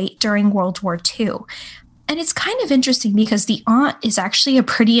flight during World War II. And it's kind of interesting because the aunt is actually a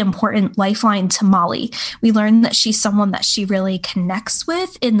pretty important lifeline to Molly. We learn that she's someone that she really connects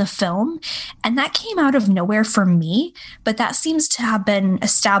with in the film. And that came out of nowhere for me, but that seems to have been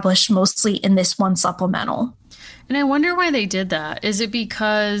established mostly in this one supplemental. And I wonder why they did that. Is it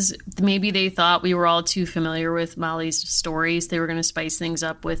because maybe they thought we were all too familiar with Molly's stories? They were going to spice things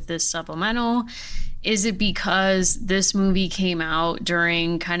up with this supplemental? Is it because this movie came out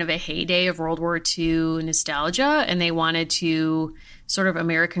during kind of a heyday of World War II nostalgia and they wanted to sort of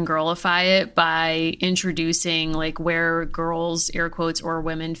American girlify it by introducing like where girls, air quotes, or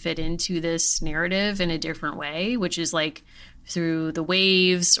women fit into this narrative in a different way, which is like through the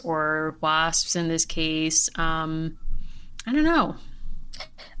waves or wasps in this case. I don't know.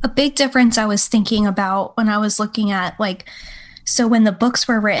 A big difference I was thinking about when I was looking at so when the books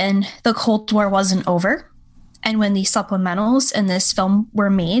were written, the Cold War wasn't over. And when the supplementals in this film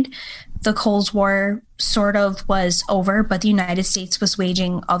were made, the Cold War sort of was over, but the United States was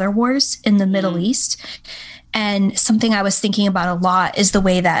waging other wars in the Middle East. And something I was thinking about a lot is the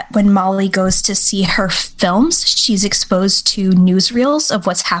way that when Molly goes to see her films, she's exposed to newsreels of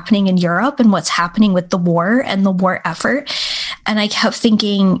what's happening in Europe and what's happening with the war and the war effort. And I kept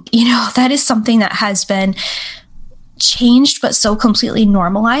thinking, that is something that has been changed but so completely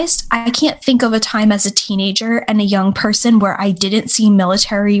normalized. I can't think of a time as a teenager and a young person where I didn't see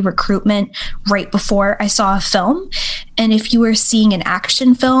military recruitment right before I saw a film. And if you were seeing an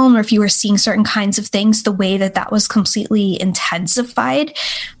action film or if you were seeing certain kinds of things, the way that was completely intensified.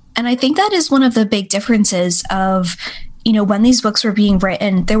 And I think that is one of the big differences of when these books were being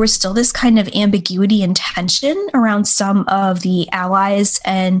written, there was still this kind of ambiguity and tension around some of the allies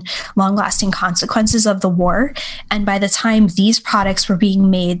and long-lasting consequences of the war. And by the time these products were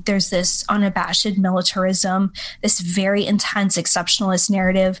being made, there's this unabashed militarism, this very intense exceptionalist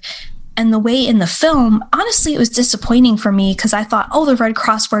narrative. And the way in the film, honestly, it was disappointing for me because I thought, the Red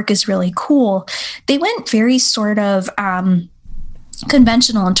Cross work is really cool. They went very sort of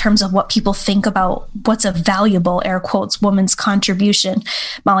conventional in terms of what people think about what's a valuable, air quotes, woman's contribution.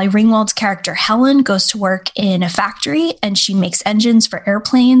 Molly Ringwald's character, Helen, goes to work in a factory and she makes engines for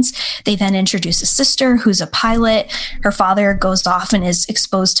airplanes. They then introduce a sister who's a pilot. Her father goes off and is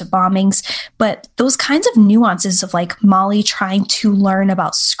exposed to bombings. But those kinds of nuances of Molly trying to learn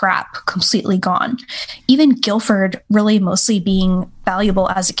about scrap completely gone. Even Guilford really mostly being valuable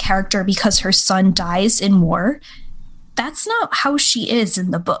as a character because her son dies in war. That's not how she is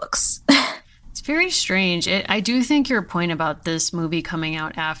in the books. It's very strange. I do think your point about this movie coming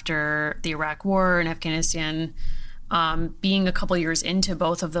out after the Iraq War and Afghanistan, being a couple years into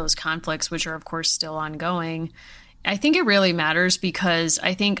both of those conflicts, which are, of course, still ongoing, I think it really matters because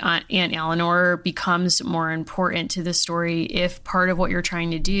I think Aunt Eleanor becomes more important to the story if part of what you're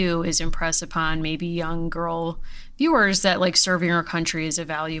trying to do is impress upon maybe young girl viewers that serving your country is a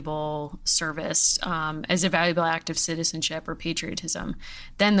valuable service, as a valuable act of citizenship or patriotism.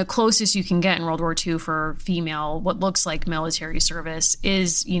 Then the closest you can get in World War II for female, what looks like military service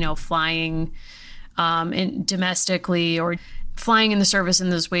is, flying domestically or flying in the service in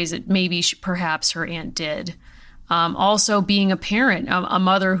those ways that maybe perhaps her aunt did. Also being a parent, a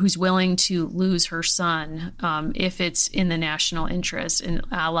mother who's willing to lose her son if it's in the national interest,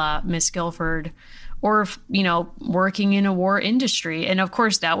 a la Miss Guilford, or, working in a war industry. And of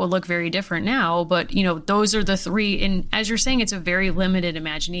course, that would look very different now. But, those are the three. And as you're saying, it's a very limited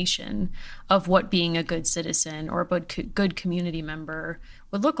imagination of what being a good citizen or a good community member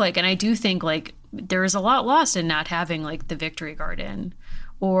would look like. And I do think there is a lot lost in not having the Victory Garden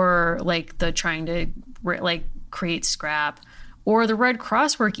or the trying to create scrap, or the Red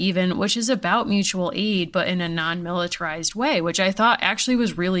Cross work even, which is about mutual aid, but in a non-militarized way, which I thought actually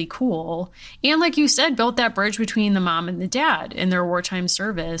was really cool. And like you said, built that bridge between the mom and the dad in their wartime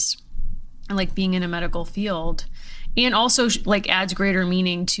service and being in a medical field. And also adds greater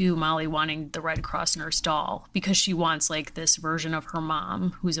meaning to Molly wanting the Red Cross nurse doll because she wants this version of her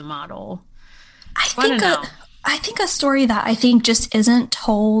mom who's a model. I think a story that I think just isn't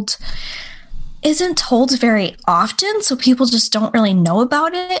told very often, so people just don't really know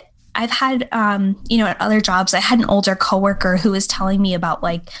about it. I've had, at other jobs, I had an older coworker who was telling me about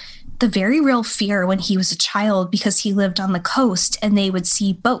the very real fear when he was a child because he lived on the coast and they would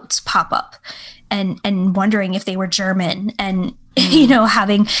see boats pop up and wondering if they were German and,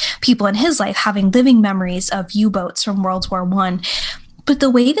 having people in his life having living memories of U-boats from World War I. But the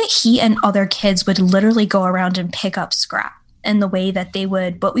way that he and other kids would literally go around and pick up scrap, and the way that they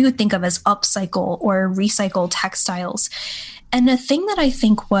would, what we would think of as upcycle or recycle textiles. And the thing that I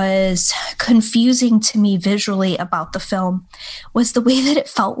think was confusing to me visually about the film was the way that it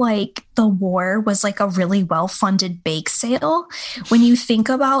felt like the war was like a really well-funded bake sale. When you think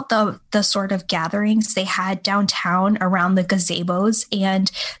about the sort of gatherings they had downtown around the gazebos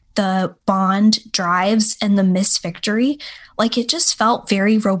and the Bond drives and the Miss Victory, like it just felt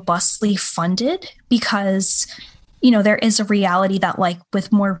very robustly funded because, you know, there is a reality that, like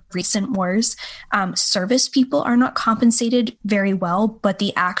with more recent wars, service people are not compensated very well, but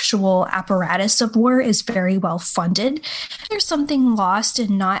the actual apparatus of war is very well funded. There's something lost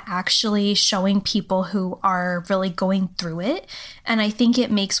in not actually showing people who are really going through it. And I think it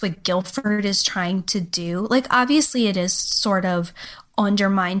makes what Guilford is trying to do, like obviously it is sort of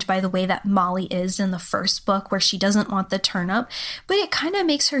undermined by the way that Molly is in the first book, where she doesn't want the turnip, but it kind of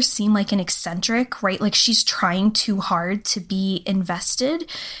makes her seem like an eccentric, right? Like she's trying too hard to be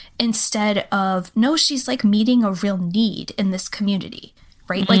invested instead of, no, she's like meeting a real need in this community.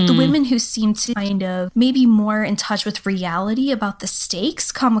 Right? Like the women who seem to kind of maybe more in touch with reality about the stakes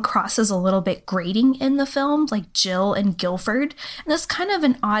come across as a little bit grating in the film, like Jill and Guilford. And that's kind of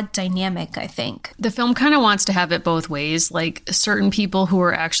an odd dynamic, I think. The film kind of wants to have it both ways. Like certain people who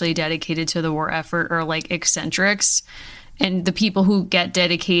are actually dedicated to the war effort are like eccentrics. And the people who get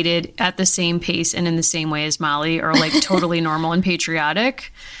dedicated at the same pace and in the same way as Molly are like totally normal and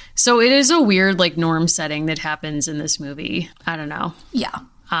patriotic. So it is a weird like norm setting that happens in this movie. I don't know. Yeah.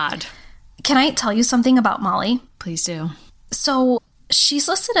 Odd. Can I tell you something about Molly? Please do. So she's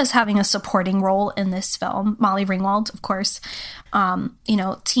listed as having a supporting role in this film. Molly Ringwald, of course, you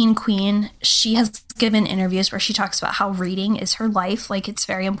know, teen queen. She has given interviews where she talks about how reading is her life. Like it's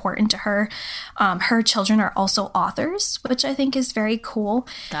very important to her. Her children are also authors, which I think is very cool.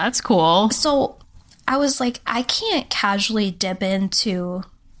 That's cool. So I was like, I can't casually dip into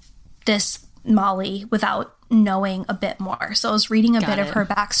this Molly without knowing a bit more. So I was reading a bit of her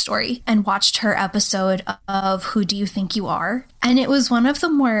backstory and watched her episode of Who Do You Think You Are? And it was one of the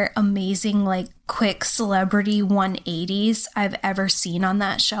more amazing, like quick celebrity 180s I've ever seen on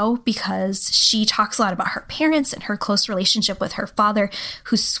that show, because she talks a lot about her parents and her close relationship with her father,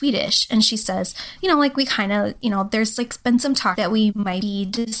 who's Swedish. And she says, you know, like we kind of, you know, there's like been some talk that we might be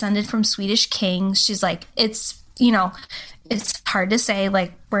descended from Swedish kings. She's like, it's, you know, it's hard to say,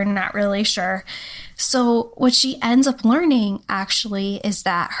 like, we're not really sure. So what she ends up learning, actually, is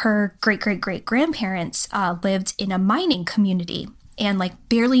that her great-great-great-grandparents lived in a mining community and, like,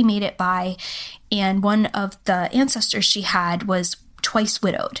 barely made it by. And one of the ancestors she had was twice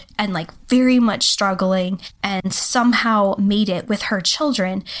widowed and, like, very much struggling, and somehow made it with her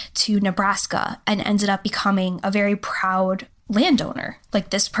children to Nebraska and ended up becoming a very proud landowner, like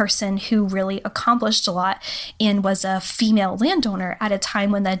this person who really accomplished a lot and was a female landowner at a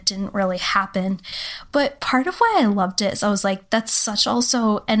time when that didn't really happen. But part of why I loved it is I was like, that's such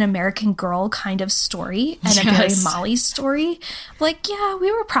also an American Girl kind of story, and a very Molly story. Like, yeah,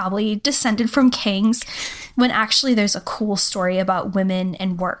 we were probably descended from kings, when actually there's a cool story about women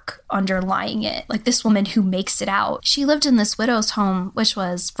and work underlying it. Like this woman who makes it out. She lived in this widow's home, which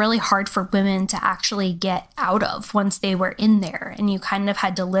was really hard for women to actually get out of once they were in there. And you kind of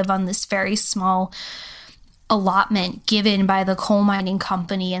had to live on this very small allotment given by the coal mining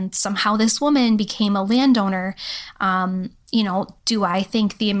company. And somehow this woman became a landowner. You know, do I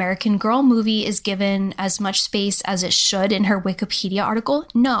think the American Girl movie is given as much space as it should in her Wikipedia article?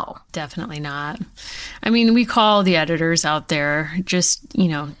 No. Definitely not. I mean, we call the editors out there, just, you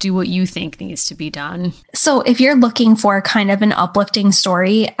know, do what you think needs to be done. So if you're looking for kind of an uplifting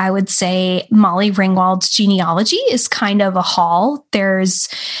story, I would say Molly Ringwald's genealogy is kind of a haul. There's,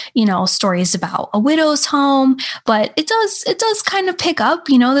 you know, stories about a widow's home, but it does kind of pick up,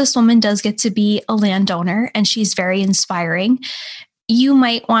 you know, this woman does get to be a landowner and she's very inspiring. You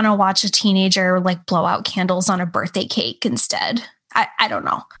might want to watch a teenager like blow out candles on a birthday cake instead. I don't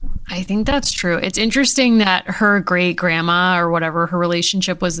know. I think that's true. It's interesting that her great grandma or whatever her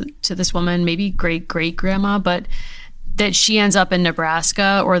relationship was to this woman, maybe great great grandma, but that she ends up in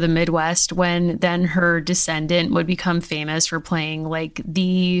Nebraska or the Midwest when then her descendant would become famous for playing like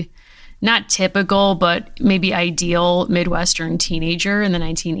the not typical, but maybe ideal Midwestern teenager in the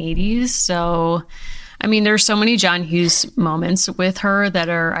 1980s. So I mean, there's so many John Hughes moments with her that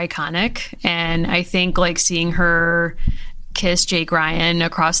are iconic. And I think like seeing her kiss Jake Ryan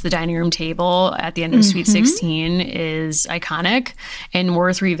across the dining room table at the end of Sweet 16 is iconic and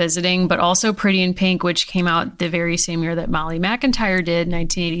worth revisiting, but also Pretty in Pink, which came out the very same year that Molly McIntyre did,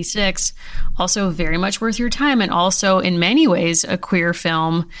 1986, also very much worth your time, and also in many ways a queer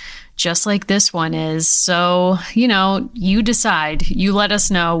film, just like this one is. So, you decide. You let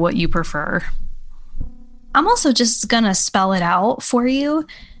us know what you prefer. I'm also just going to spell it out for you.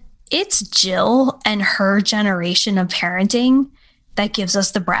 It's Jill and her generation of parenting that gives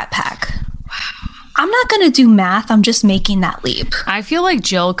us the Brat Pack. Wow. I'm not going to do math. I'm just making that leap. I feel like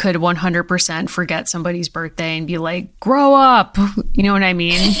Jill could 100% forget somebody's birthday and be like, grow up. You know what I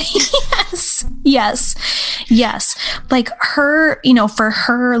mean? Yes. Like her, for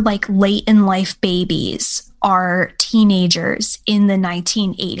her, like late in life babies are teenagers in the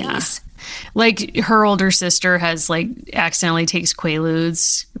 1980s. Yeah. Like her older sister has like accidentally takes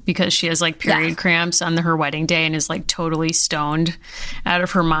Quaaludes because she has like period cramps on her wedding day and is like totally stoned out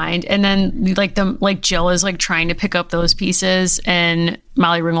of her mind. And then like Jill is like trying to pick up those pieces and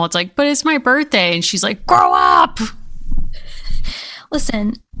Molly Ringwald's like, but it's my birthday. And she's like, grow up.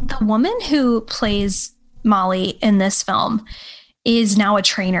 Listen, the woman who plays Molly in this film is now a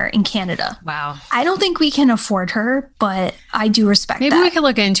trainer in Canada. Wow. I don't think we can afford her, but I do respect that. Maybe we could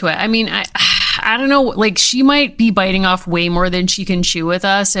look into it. I mean, I don't know. Like, she might be biting off way more than she can chew with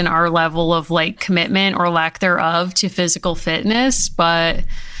us and our level of like commitment or lack thereof to physical fitness. But,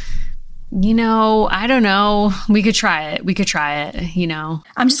 I don't know. We could try it.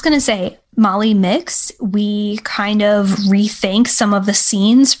 I'm just going to say, Molly Mix, we kind of rethink some of the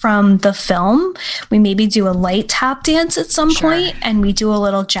scenes from the film. We maybe do a light tap dance at some point, and we do a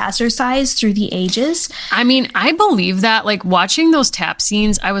little jazzercise through the ages. I mean, I believe that. Like, watching those tap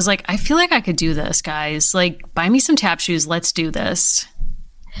scenes, I was like, I feel like I could do this, guys. Like, buy me some tap shoes. Let's do this.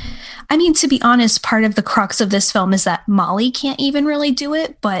 I mean, to be honest, part of the crux of this film is that Molly can't even really do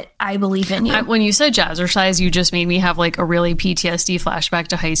it, but I believe in you. When you said jazzercise, you just made me have like a really PTSD flashback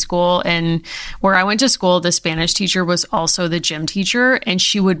to high school. And where I went to school, the Spanish teacher was also the gym teacher, and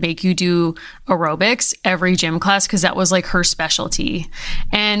she would make you do aerobics every gym class because that was like her specialty.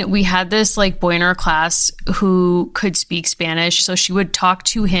 And we had this like boy in our class who could speak Spanish, so she would talk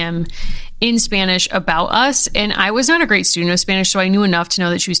to him in Spanish about us. And I was not a great student of Spanish, so I knew enough to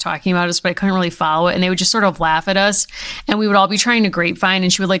know that she was talking about us, but I couldn't really follow it. And they would just sort of laugh at us. And we would all be trying to grapevine,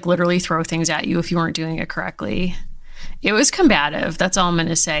 and she would like literally throw things at you if you weren't doing it correctly. It was combative. That's all I'm going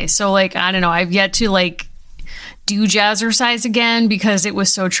to say. So like, I don't know. I've yet to like do jazzercise again because it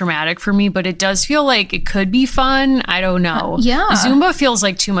was so traumatic for me, but it does feel like it could be fun. I don't know. Zumba feels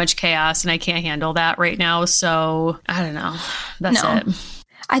like too much chaos and I can't handle that right now. So I don't know. That's it.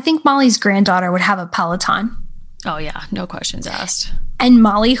 I think Molly's granddaughter would have a Peloton. Oh, yeah. No questions asked. And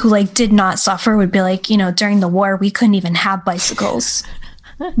Molly, who like did not suffer, would be like, during the war, we couldn't even have bicycles.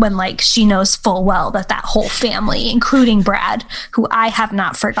 When like she knows full well that whole family, including Brad, who I have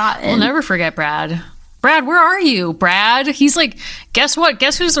not forgotten. We'll never forget Brad. Brad, where are you, Brad? He's like, guess what?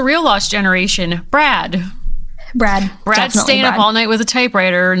 Guess who's the real lost generation? Brad's staying up all night with a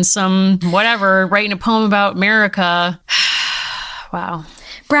typewriter and some whatever, writing a poem about America. Wow.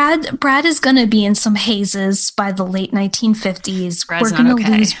 Brad is going to be in some hazes by the late 1950s. We're going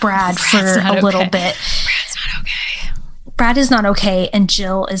to lose Brad for a little bit. Brad's not okay. Brad is not okay. And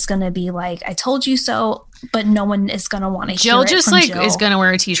Jill is going to be like, I told you so, but no one is going to want to hear it from Jill. Jill is going to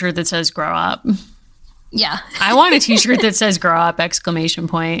wear a t-shirt that says grow up. Yeah. I want a t-shirt that says grow up, !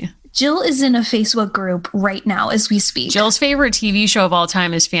 Jill is in a Facebook group right now as we speak. Jill's favorite TV show of all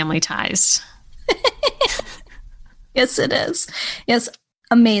time is Family Ties. Yes, it is. Yes.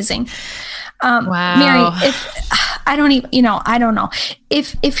 Amazing. Wow. Mary, I don't know.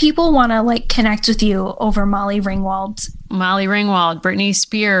 If people want to like connect with you over Molly Ringwald, Britney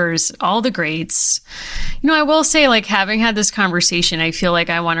Spears, all the greats. I will say, like, having had this conversation, I feel like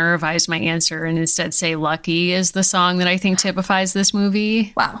I want to revise my answer and instead say Lucky is the song that I think typifies this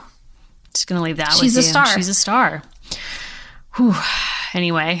movie. Wow. Just going to leave that with you. She's a star. She's a star. Whew.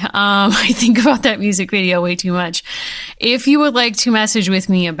 Anyway, I think about that music video way too much. If you would like to message with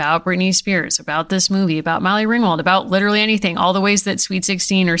me about Britney Spears, about this movie, about Molly Ringwald, about literally anything, all the ways that Sweet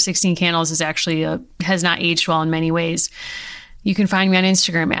 16 or 16 Candles is actually has not aged well in many ways, you can find me on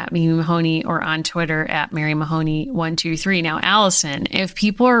Instagram at Mimi Mahoney or on Twitter at Mary Mahoney123. Now, Allison, if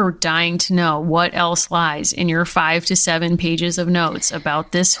people are dying to know what else lies in your 5 to 7 pages of notes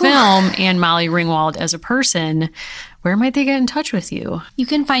about this film and Molly Ringwald as a person, where might they get in touch with you? You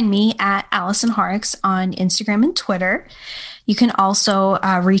can find me at Allison Horrocks on Instagram and Twitter. You can also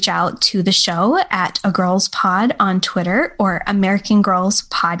reach out to the show at A Girls Pod on Twitter or American Girls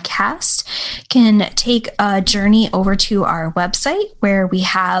Podcast. Can take a journey over to our website where we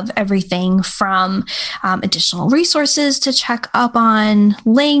have everything from additional resources to check up on,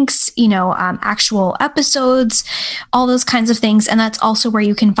 links, actual episodes, all those kinds of things. And that's also where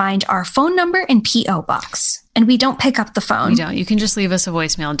you can find our phone number and P.O. box. And we don't pick up the phone. We don't. You can just leave us a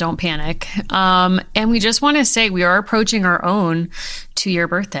voicemail. Don't panic. And we just want to say we are approaching our own 2-year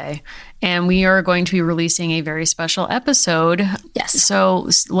birthday. And we are going to be releasing a very special episode. Yes. So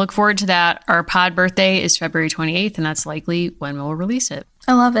look forward to that. Our pod birthday is February 28th, and that's likely when we'll release it.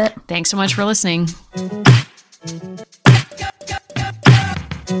 I love it. Thanks so much for listening.